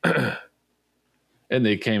 And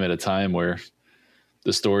they came at a time where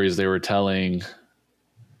the stories they were telling,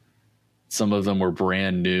 some of them were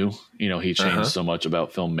brand new. He changed so much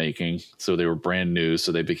about filmmaking. So they were brand new.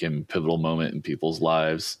 So they became a pivotal moment in people's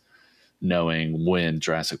lives, knowing when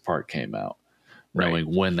Jurassic Park came out,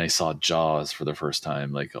 knowing when they saw Jaws for the first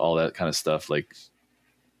time, like all that kind of stuff. Like,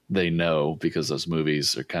 they know because those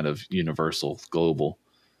movies are kind of universal, global.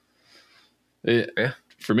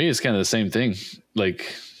 For me, it's kind of the same thing.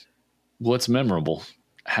 Like, what's memorable?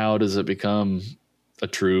 How does it become a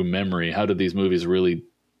true memory? How do these movies really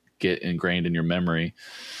get ingrained in your memory?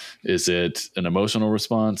 Is it an emotional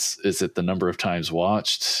response? Is it the number of times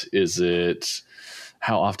watched? Is it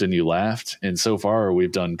how often you laughed? And so far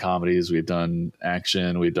we've done comedies, we've done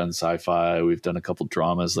action, we've done sci-fi, we've done a couple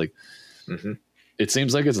dramas. Like, it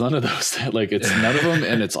seems like it's none of those. Like, it's none of them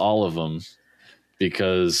and it's all of them,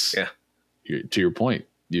 because to your point,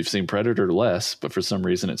 you've seen Predator less, but for some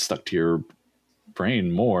reason it stuck to your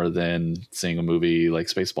brain more than seeing a movie like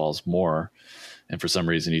Spaceballs more. And for some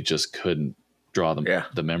reason you just couldn't draw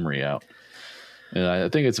the memory out. And I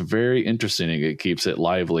think it's very interesting. It keeps it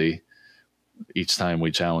lively each time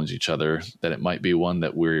we challenge each other, that it might be one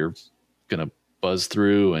that we're going to buzz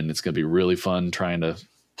through, and it's going to be really fun trying to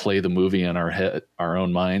play the movie in our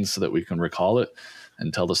own minds so that we can recall it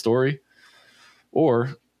and tell the story.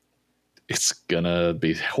 Or it's going to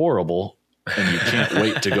be horrible and you can't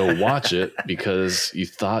wait to go watch it because you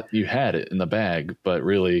thought you had it in the bag, but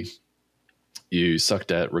really you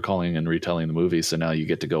sucked at recalling and retelling the movie. So now you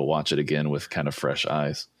get to go watch it again with kind of fresh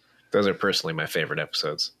eyes. Those are personally my favorite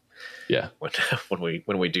episodes. Yeah.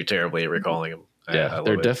 When we do terribly at recalling them. Yeah,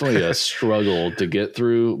 they're definitely a struggle to get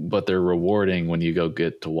through, but they're rewarding when you go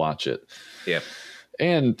get to watch it. Yeah.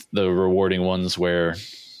 And the rewarding ones where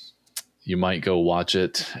you might go watch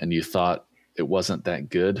it and you thought it wasn't that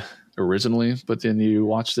good originally, but then you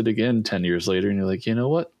watched it again 10 years later and you're like, you know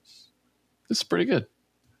what? This is pretty good.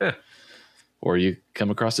 Yeah. Or you come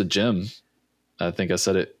across a gem. I think I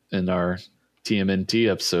said it in our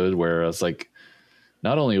TMNT episode where I was like,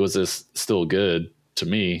 not only was this still good to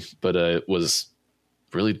me, but it was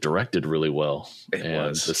really directed really well. The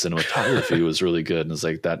cinematography was really good. And it's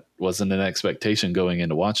like, that wasn't an expectation going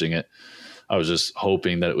into watching it. I was just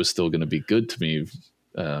hoping that it was still going to be good to me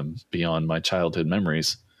beyond my childhood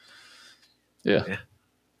memories. Yeah.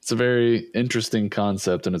 It's a very interesting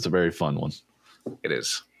concept and it's a very fun one. It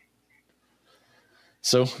is.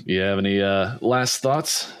 So you have any last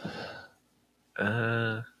thoughts?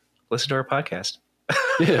 Listen to our podcast.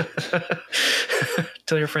 Yeah.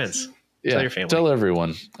 Tell your friends. Yeah, tell your family. Tell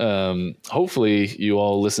everyone. Hopefully you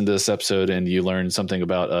all listened to this episode and you learned something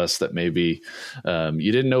about us that maybe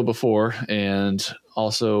you didn't know before. And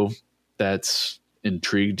also that's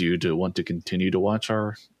intrigued you to want to continue to watch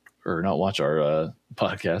not watch our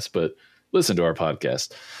podcast, but listen to our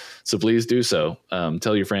podcast. So please do so.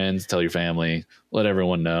 Tell your friends, tell your family, let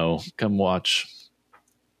everyone know. Come watch.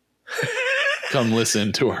 Come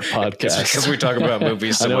listen to our podcast. Because we talk about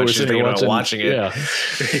movies so much, you're thinking about watching it. Yeah.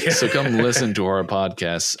 So come listen to our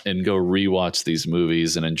podcast and go rewatch these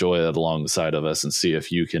movies and enjoy that alongside of us and see if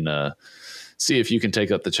you can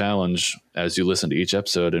take up the challenge as you listen to each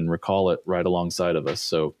episode and recall it right alongside of us.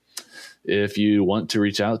 So if you want to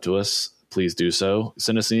reach out to us, please do so.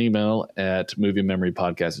 Send us an email at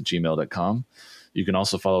moviememorypodcast@gmail.com. You can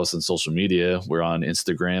also follow us on social media. We're on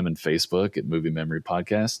Instagram and Facebook at Movie Memory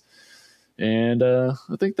Podcast. And I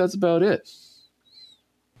think that's about it.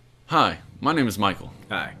 Hi, my name is Michael.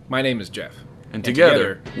 Hi, my name is Jeff. And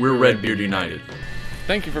together, we're Redbeard United.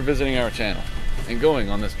 Thank you for visiting our channel and going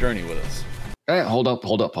on this journey with us. Hold up.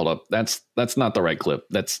 That's not the right clip.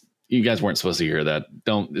 You guys weren't supposed to hear that.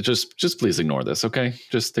 Just please ignore this, okay?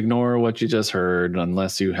 Just ignore what you just heard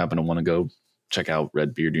unless you happen to want to go check out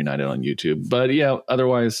Redbeard United on YouTube. But yeah,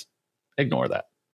 otherwise, ignore that.